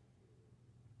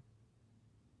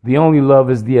 The only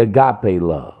love is the agape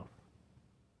love.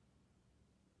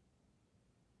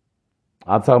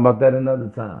 I'll talk about that another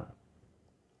time.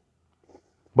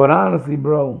 But honestly,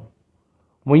 bro,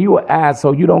 when you an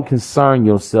asshole, you don't concern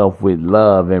yourself with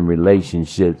love and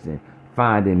relationships and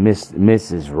finding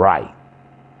Mrs. Right.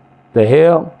 The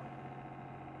hell?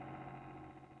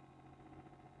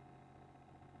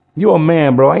 You a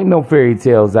man, bro. Ain't no fairy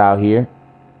tales out here.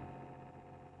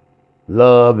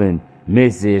 Love and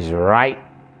Mrs. Right.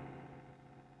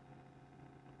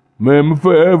 Remember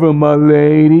forever, my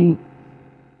lady.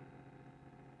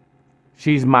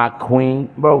 She's my queen.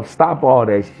 Bro, stop all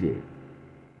that shit.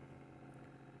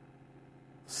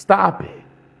 Stop it.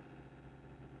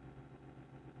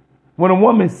 When a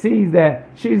woman sees that,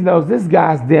 she knows this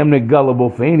guy's damn near gullible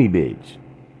for any bitch.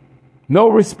 No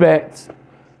respect,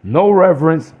 no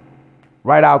reverence,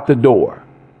 right out the door.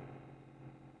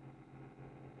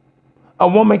 A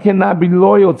woman cannot be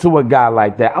loyal to a guy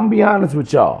like that. I'm gonna be honest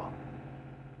with y'all.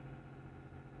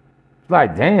 It's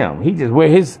like, damn, he just wear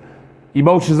his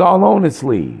emotions all on his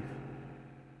sleeve.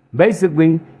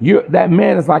 Basically, that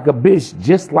man is like a bitch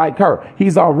just like her.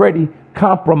 He's already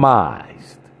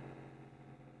compromised.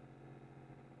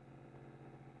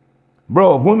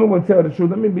 Bro, if women would tell the truth,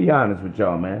 let me be honest with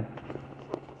y'all, man.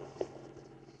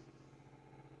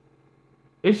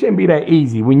 It shouldn't be that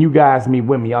easy when you guys meet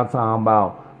women. Y'all talking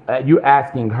about you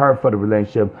asking her for the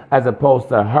relationship as opposed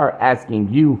to her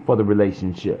asking you for the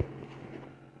relationship.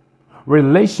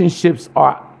 Relationships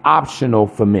are optional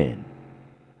for men.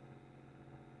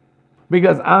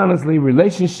 Because honestly,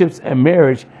 relationships and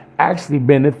marriage actually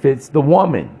benefits the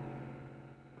woman.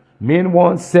 Men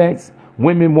want sex,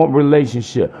 women want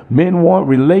relationship. Men want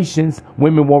relations,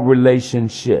 women want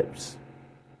relationships.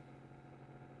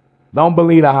 Don't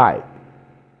believe the hype.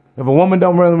 If a woman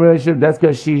don't want a relationship, that's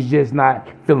because she's just not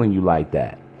feeling you like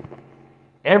that.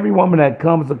 Every woman that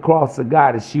comes across a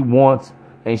guy that she wants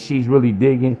and she's really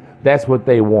digging, that's what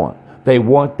they want. They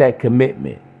want that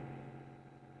commitment.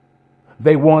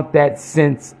 They want that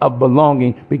sense of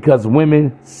belonging because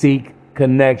women seek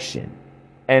connection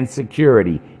and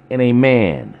security in a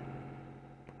man.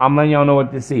 I'm letting y'all know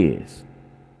what this is.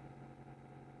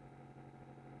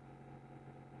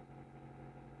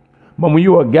 But when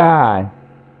you're a guy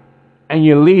and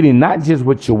you're leading not just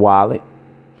with your wallet,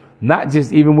 not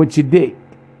just even with your dick,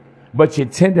 but you're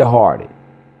tenderhearted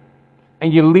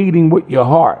and you're leading with your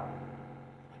heart.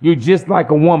 You're just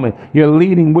like a woman. You're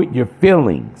leading with your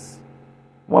feelings.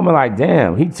 Woman like,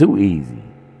 damn, he too easy.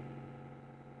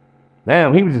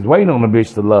 Damn, he was just waiting on a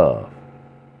bitch to love.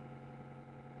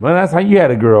 Well, that's how you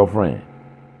had a girlfriend.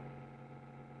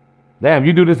 Damn,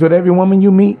 you do this with every woman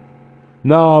you meet?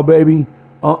 No, baby.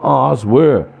 I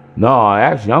swear. No,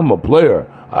 actually, I'm a player.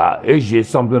 It's just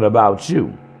something about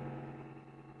you.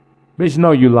 Bitch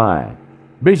know you lying.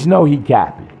 Bitch know he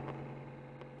capping.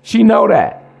 She know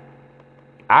that.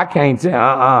 I can't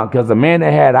tell, because a man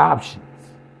that had options.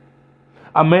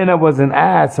 A man that was an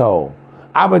asshole.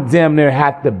 I would damn near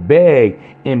have to beg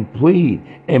and plead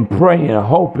and pray and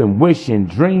hope and wish and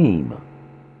dream.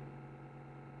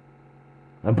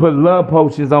 And put love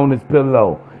potions on his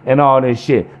pillow and all this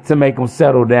shit to make him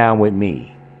settle down with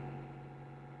me.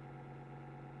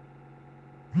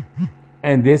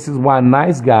 And this is why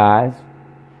nice guys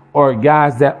or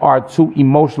guys that are too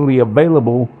emotionally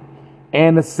available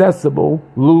and accessible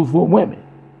lose with women.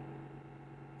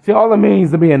 See, all it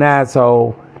means to be an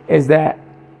asshole is that,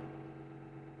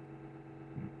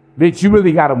 bitch, you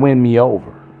really got to win me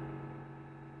over.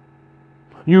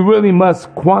 You really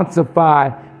must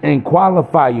quantify and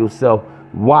qualify yourself.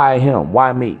 Why him?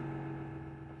 Why me?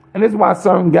 And this is why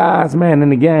certain guys, man, in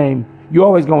the game, you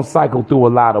always going to cycle through a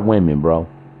lot of women, bro.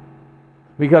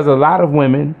 Because a lot of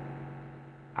women,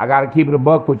 I got to keep it a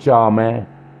buck with y'all, man.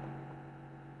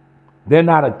 They're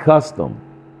not accustomed.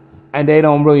 And they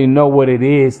don't really know what it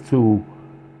is to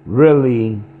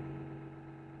really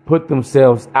put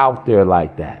themselves out there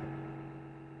like that.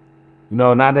 You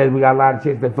know, nowadays we got a lot of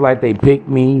chicks that feel like they pick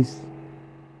me's.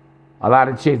 A lot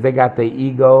of chicks, they got their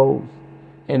egos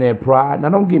and their pride. Now,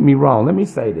 don't get me wrong. Let me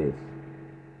say this.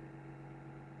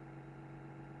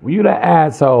 When you're the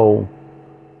asshole,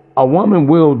 a woman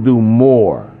will do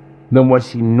more than what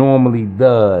she normally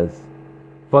does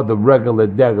for the regular,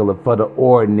 for the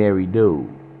ordinary dude.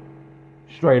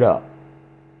 Straight up.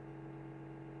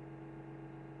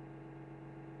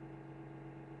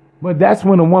 But that's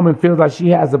when a woman feels like she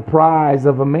has a prize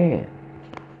of a man.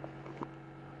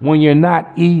 When you're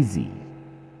not easy.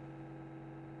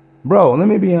 Bro, let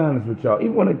me be honest with y'all.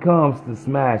 Even when it comes to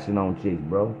smashing on chicks,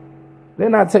 bro.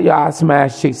 Didn't I tell y'all I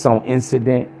smash chicks on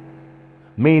incident?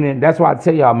 Meaning, that's why I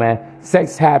tell y'all, man,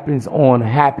 sex happens on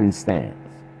happenstance.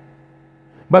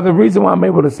 But the reason why I'm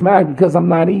able to smash because I'm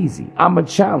not easy. I'm a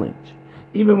challenge.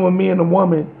 Even when me and a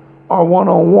woman are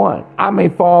one-on-one, I may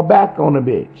fall back on a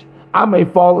bitch. I may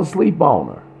fall asleep on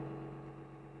her.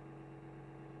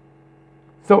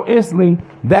 So instantly,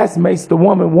 that makes the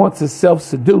woman want to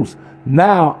self-seduce.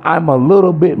 Now I'm a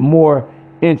little bit more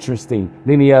interesting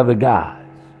than the other guys.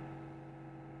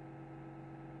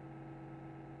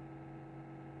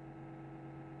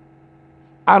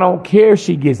 I don't care if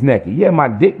she gets naked. Yeah, my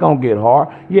dick gonna get hard.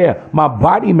 Yeah, my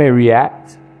body may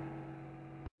react.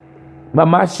 But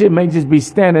my shit may just be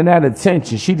standing at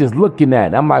attention. She just looking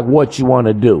at it. I'm like, what you want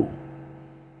to do?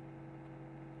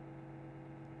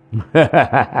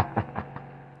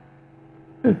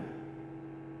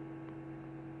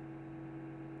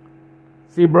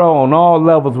 See, bro, on all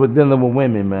levels we're dealing with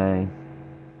women, man.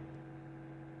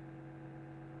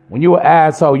 When you an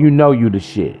asshole, you know you the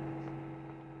shit.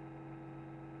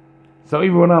 So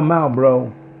even when I'm out,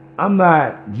 bro, I'm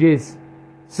not just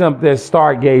something that's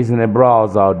stargazing at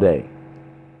bras all day.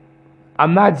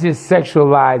 I'm not just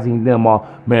sexualizing them all.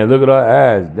 Man, look at her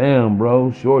ass. Damn,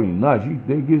 bro, shorty, nice. She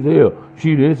thick as hell.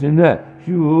 She this and that.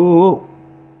 She, ooh.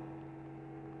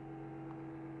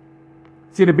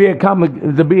 See, to be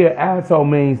an asshole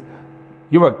means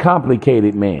you're a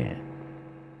complicated man.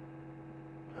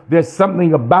 There's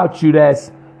something about you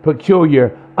that's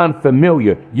peculiar,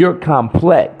 unfamiliar. You're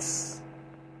complex.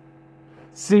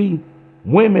 See,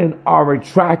 women are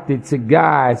attracted to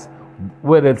guys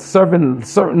with a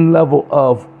certain level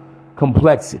of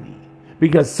complexity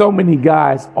because so many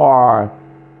guys are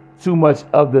too much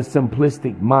of the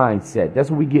simplistic mindset. That's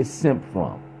where we get simp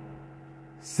from.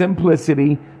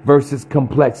 Simplicity versus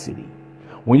complexity.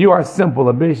 When you are simple,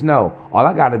 a bitch know all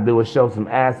I gotta do is show some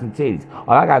ass and titties.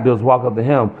 All I gotta do is walk up to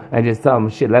him and just tell him,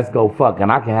 shit, let's go fuck,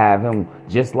 and I can have him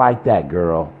just like that,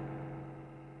 girl.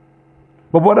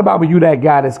 But what about when you that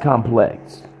guy that's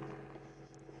complex?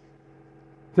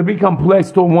 To be complex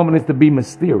to a woman is to be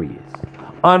mysterious,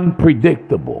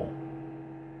 unpredictable.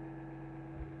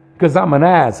 Because I'm an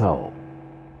asshole.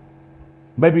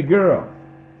 Baby girl,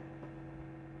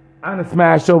 I done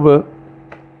smashed over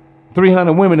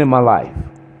 300 women in my life.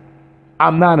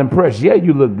 I'm not impressed. Yeah,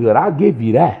 you look good. I'll give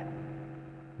you that.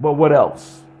 But what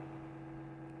else?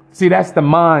 See, that's the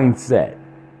mindset.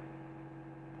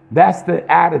 That's the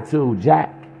attitude,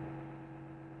 Jack.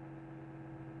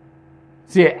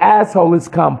 See, an asshole is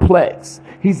complex.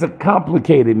 He's a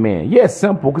complicated man. Yeah,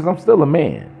 simple, because I'm still a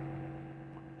man.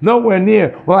 Nowhere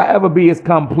near will I ever be as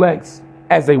complex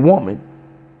as a woman.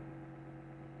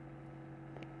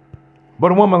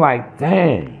 But a woman like,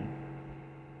 dang,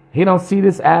 he don't see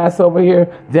this ass over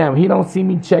here. Damn, he don't see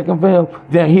me checking for him.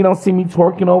 Damn, he don't see me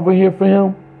twerking over here for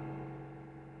him.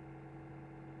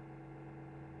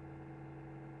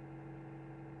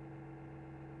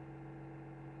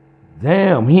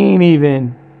 Damn, he ain't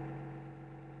even.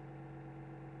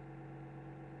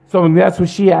 So that's what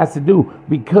she has to do.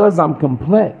 Because I'm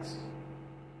complex.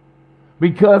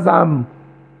 Because I'm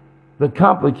the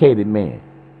complicated man.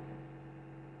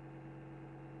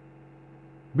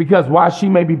 Because while she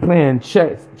may be playing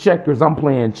checkers, I'm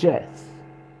playing chess.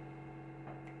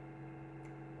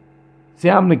 See,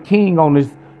 I'm the king on this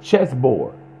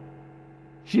chessboard.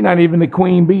 She's not even the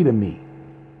queen bee to me.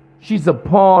 She's a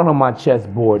pawn on my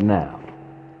chessboard now.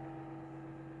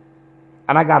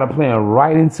 And I got her playing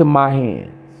right into my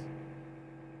hands.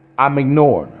 I'm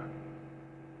ignoring her.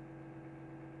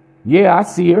 Yeah, I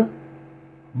see her,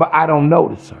 but I don't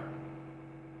notice her.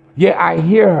 Yeah, I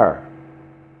hear her,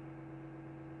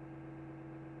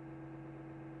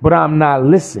 but I'm not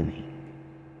listening.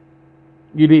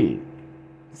 You did.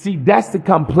 See, that's the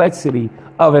complexity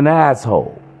of an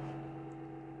asshole.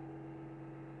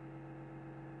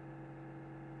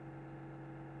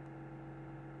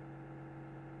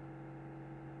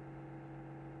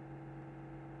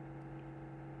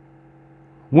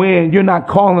 When you're not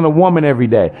calling a woman every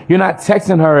day, you're not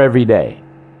texting her every day.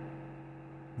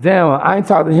 Damn, I ain't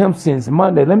talked to him since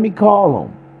Monday. Let me call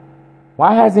him.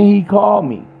 Why hasn't he called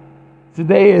me?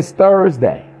 Today is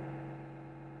Thursday.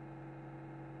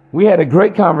 We had a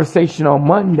great conversation on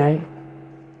Monday.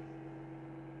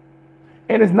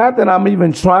 And it's not that I'm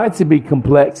even trying to be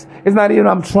complex. It's not even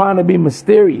I'm trying to be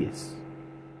mysterious.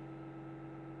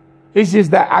 It's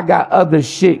just that I got other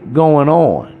shit going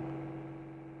on.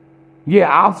 Yeah,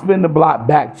 I'll spin the block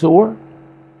back to her.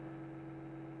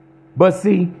 But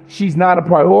see, she's not a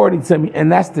priority to me. And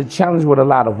that's the challenge with a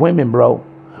lot of women, bro.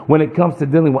 When it comes to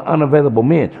dealing with unavailable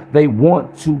men, they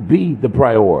want to be the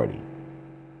priority.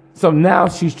 So now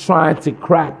she's trying to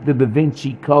crack the Da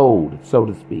Vinci Code, so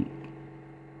to speak.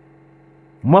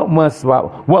 What must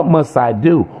I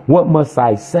do? What must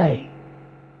I say?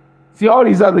 See, all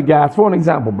these other guys, for an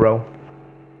example, bro.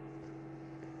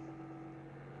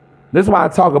 This is why I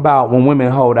talk about when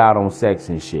women hold out on sex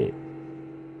and shit.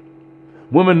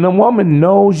 When the woman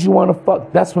knows you want to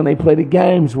fuck, that's when they play the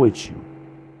games with you.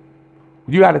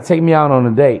 You got to take me out on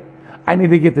a date. I need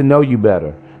to get to know you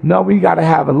better. No, we got to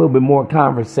have a little bit more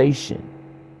conversation.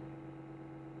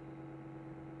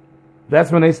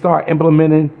 That's when they start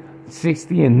implementing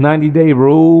 60 and 90-day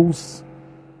rules.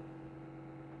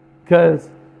 Because,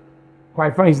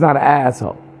 quite frankly, he's not an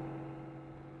asshole.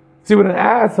 See, with an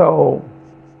asshole,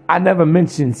 I never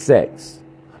mention sex.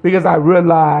 Because I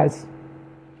realize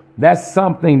that's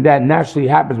something that naturally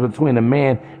happens between a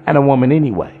man and a woman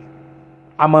anyway.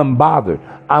 I'm unbothered.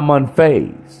 I'm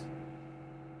unfazed.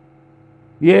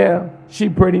 Yeah, she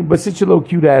pretty, but sit your little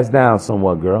cute ass down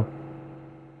somewhat, girl.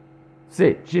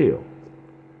 Sit, chill.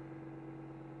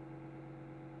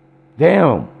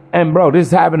 Damn. And bro,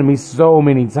 this happened to me so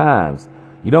many times.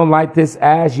 You don't like this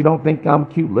ass? You don't think I'm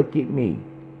cute? Look at me.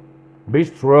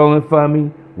 Bitch trolling for me.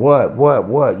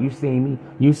 What? You see me?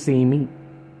 You see me?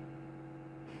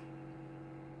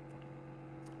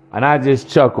 And I just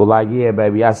chuckle like, yeah,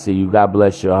 baby, I see you. God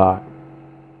bless your heart.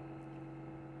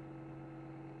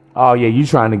 Oh, yeah, you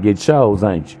trying to get chose,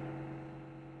 ain't you?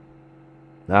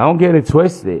 Now, don't get it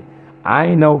twisted. I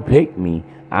ain't no pick me.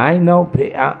 I ain't no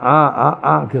pick.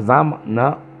 Because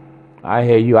no. I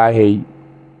hear you.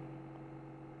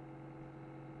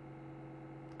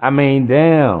 I mean,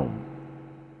 damn.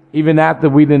 Even after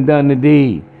we done the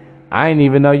deed, I ain't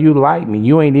even know you like me.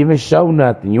 You ain't even show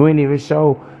nothing. You ain't even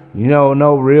show,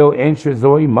 no real interest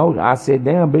or emotion. I said,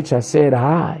 damn, bitch, I said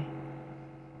hi.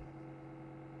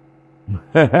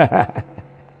 But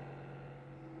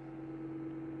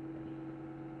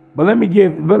let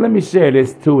me share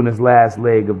this too in this last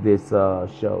leg of this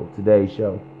today's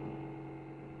show.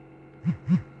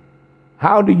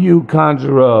 How do you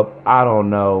conjure up, I don't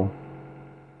know,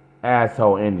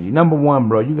 asshole energy? Number one,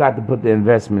 bro, you got to put the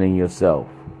investment in yourself.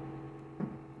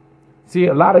 See,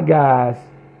 a lot of guys,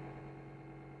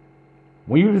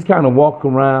 when you just kind of walk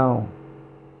around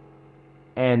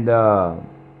and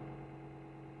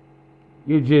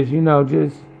you're just,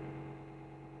 just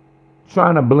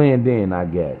trying to blend in, I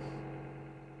guess.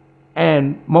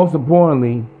 And most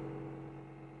importantly,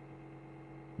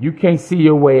 you can't see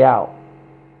your way out.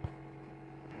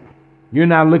 You're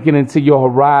not looking into your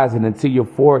horizon, into your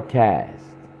forecast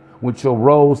with your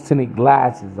rose-tinted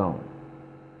glasses on,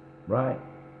 right?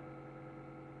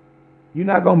 You're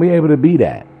not going to be able to be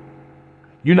that.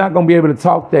 You're not going to be able to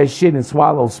talk that shit and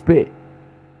swallow spit.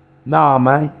 Nah,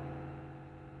 man.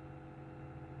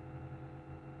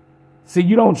 See,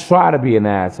 you don't try to be an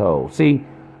asshole. See,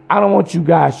 I don't want you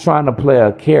guys trying to play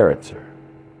a character,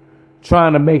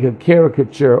 trying to make a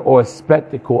caricature or a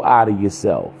spectacle out of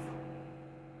yourself.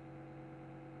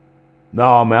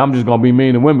 No, man, I'm just going to be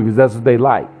mean to women because that's what they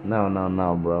like.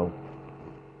 No, bro.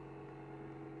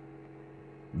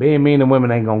 Being mean to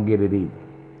women ain't going to get it either.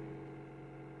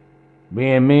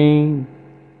 Being mean,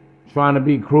 trying to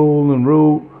be cruel and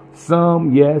rude,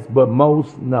 some, yes, but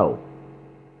most, no.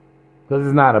 Because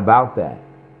it's not about that.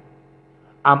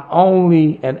 I'm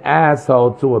only an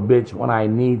asshole to a bitch when I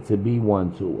need to be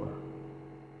one to her.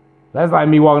 That's like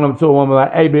me walking up to a woman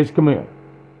like, hey, bitch, come here.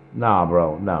 Nah,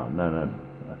 bro. No.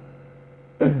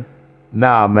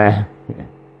 Nah, man.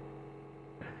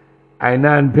 Ain't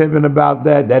nothing pimping about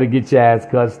that. That'll get your ass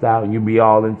cussed out and you be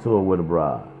all into it with a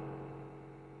broad.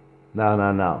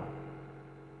 No.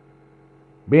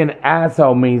 Being an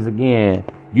asshole means, again,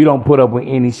 you don't put up with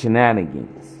any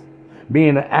shenanigans.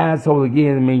 Being an asshole,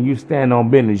 again, means you stand on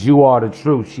business. You are the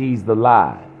truth. She's the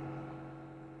lie.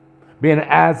 Being an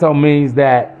asshole means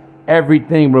that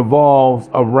everything revolves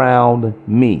around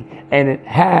me. And it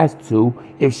has to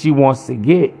if she wants to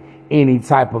get any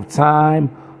type of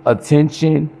time,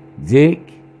 attention, dick,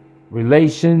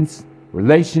 relationship,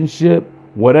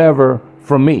 whatever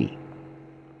from me.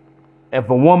 If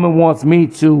a woman wants me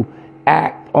to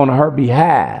act on her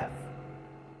behalf,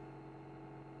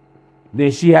 then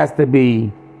she has to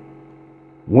be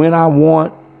when I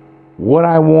want, what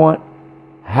I want,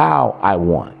 how I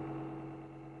want.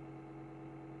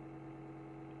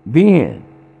 Then,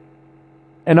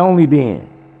 and only then,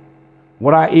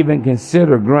 would I even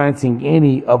consider granting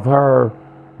any of her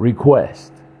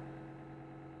requests.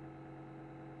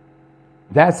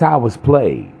 That's how it's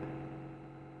played.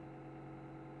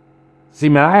 See,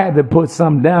 man, I had to put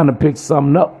something down to pick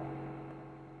something up.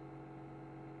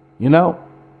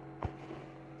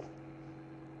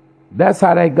 That's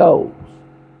how that goes.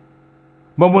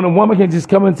 But when a woman can just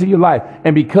come into your life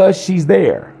and because she's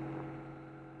there,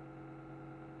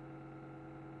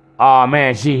 oh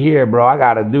man, she here, bro, I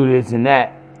gotta do this and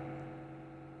that.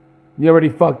 You already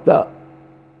fucked up.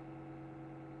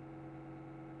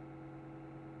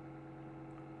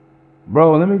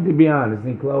 Bro, let me be honest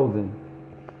in closing.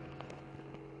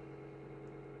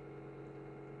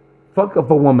 Fuck if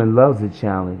a woman loves a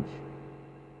challenge.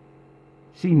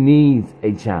 She needs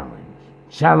a challenge.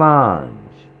 Challenge.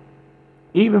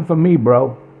 Even for me,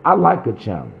 bro, I like a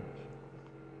challenge.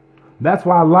 That's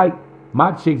why I like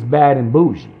my chicks bad and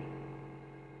bougie.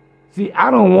 See,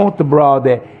 I don't want the broad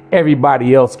that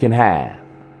everybody else can have.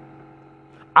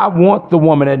 I want the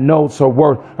woman that knows her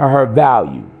worth or her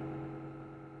value.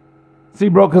 See,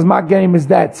 bro, because my game is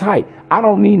that tight. I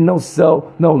don't need no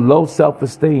low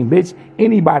self-esteem, bitch.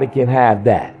 Anybody can have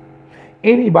that.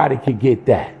 Anybody can get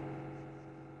that.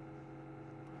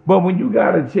 But when you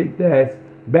got a chick that's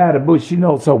bad at bush, she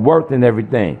knows her worth and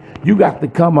everything. You got to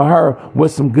come to her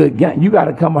with some good game. You got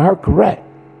to come to her correct.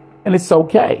 And it's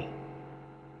okay.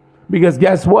 Because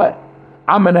guess what?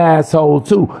 I'm an asshole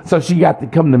too. So she got to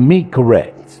come to me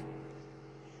correct.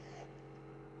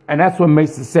 And that's what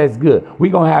makes the sex good.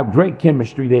 We're going to have great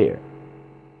chemistry there.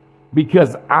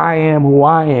 Because I am who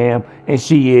I am and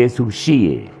she is who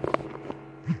she is.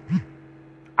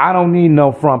 I don't need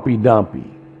no frumpy dumpy.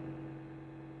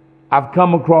 I've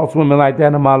come across women like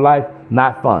that in my life.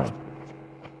 Not fun.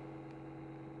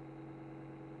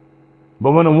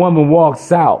 But when a woman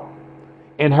walks out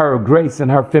in her grace and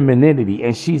her femininity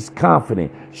and she's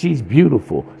confident, she's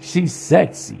beautiful, she's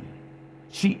sexy,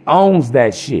 she owns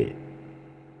that shit.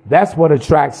 That's what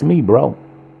attracts me, bro.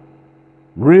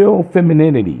 Real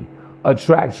femininity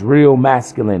attracts real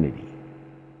masculinity.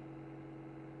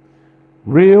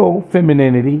 Real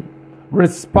femininity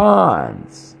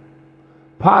responds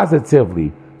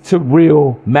positively to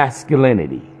real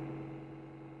masculinity.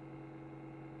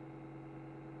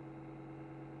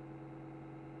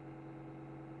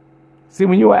 See,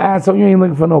 when you're an asshole, you ain't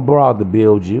looking for no broad to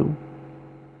build you.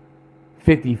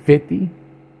 50-50.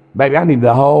 Baby, I need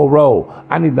the whole roll.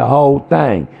 I need the whole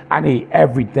thing. I need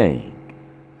everything.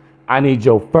 I need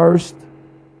your first,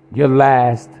 your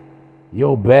last,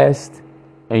 your best,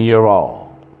 and your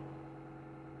all.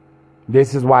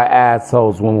 This is why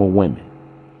assholes win with women.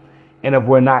 And if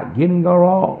we're not getting her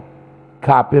all,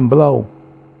 cop and blow.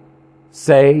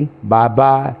 Say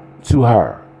bye-bye to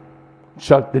her.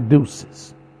 Chuck the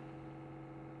deuces.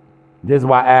 This is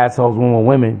why assholes win with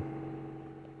women.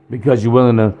 Because you're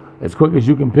willing to, as quick as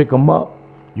you can pick them up,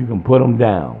 you can put them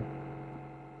down.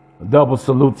 A double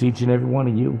salute to each and every one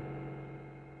of you.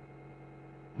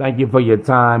 Thank you for your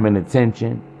time and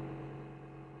attention.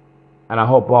 And I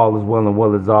hope all is well and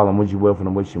well is all, and wish you well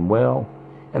and wish him well.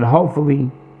 And hopefully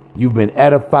you've been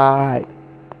edified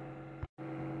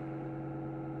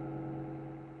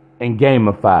and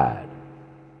gamified.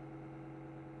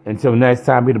 Until next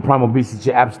time, be the primal beast at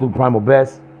your absolute primal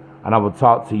best. And I will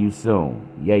talk to you soon.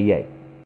 Yay, yay.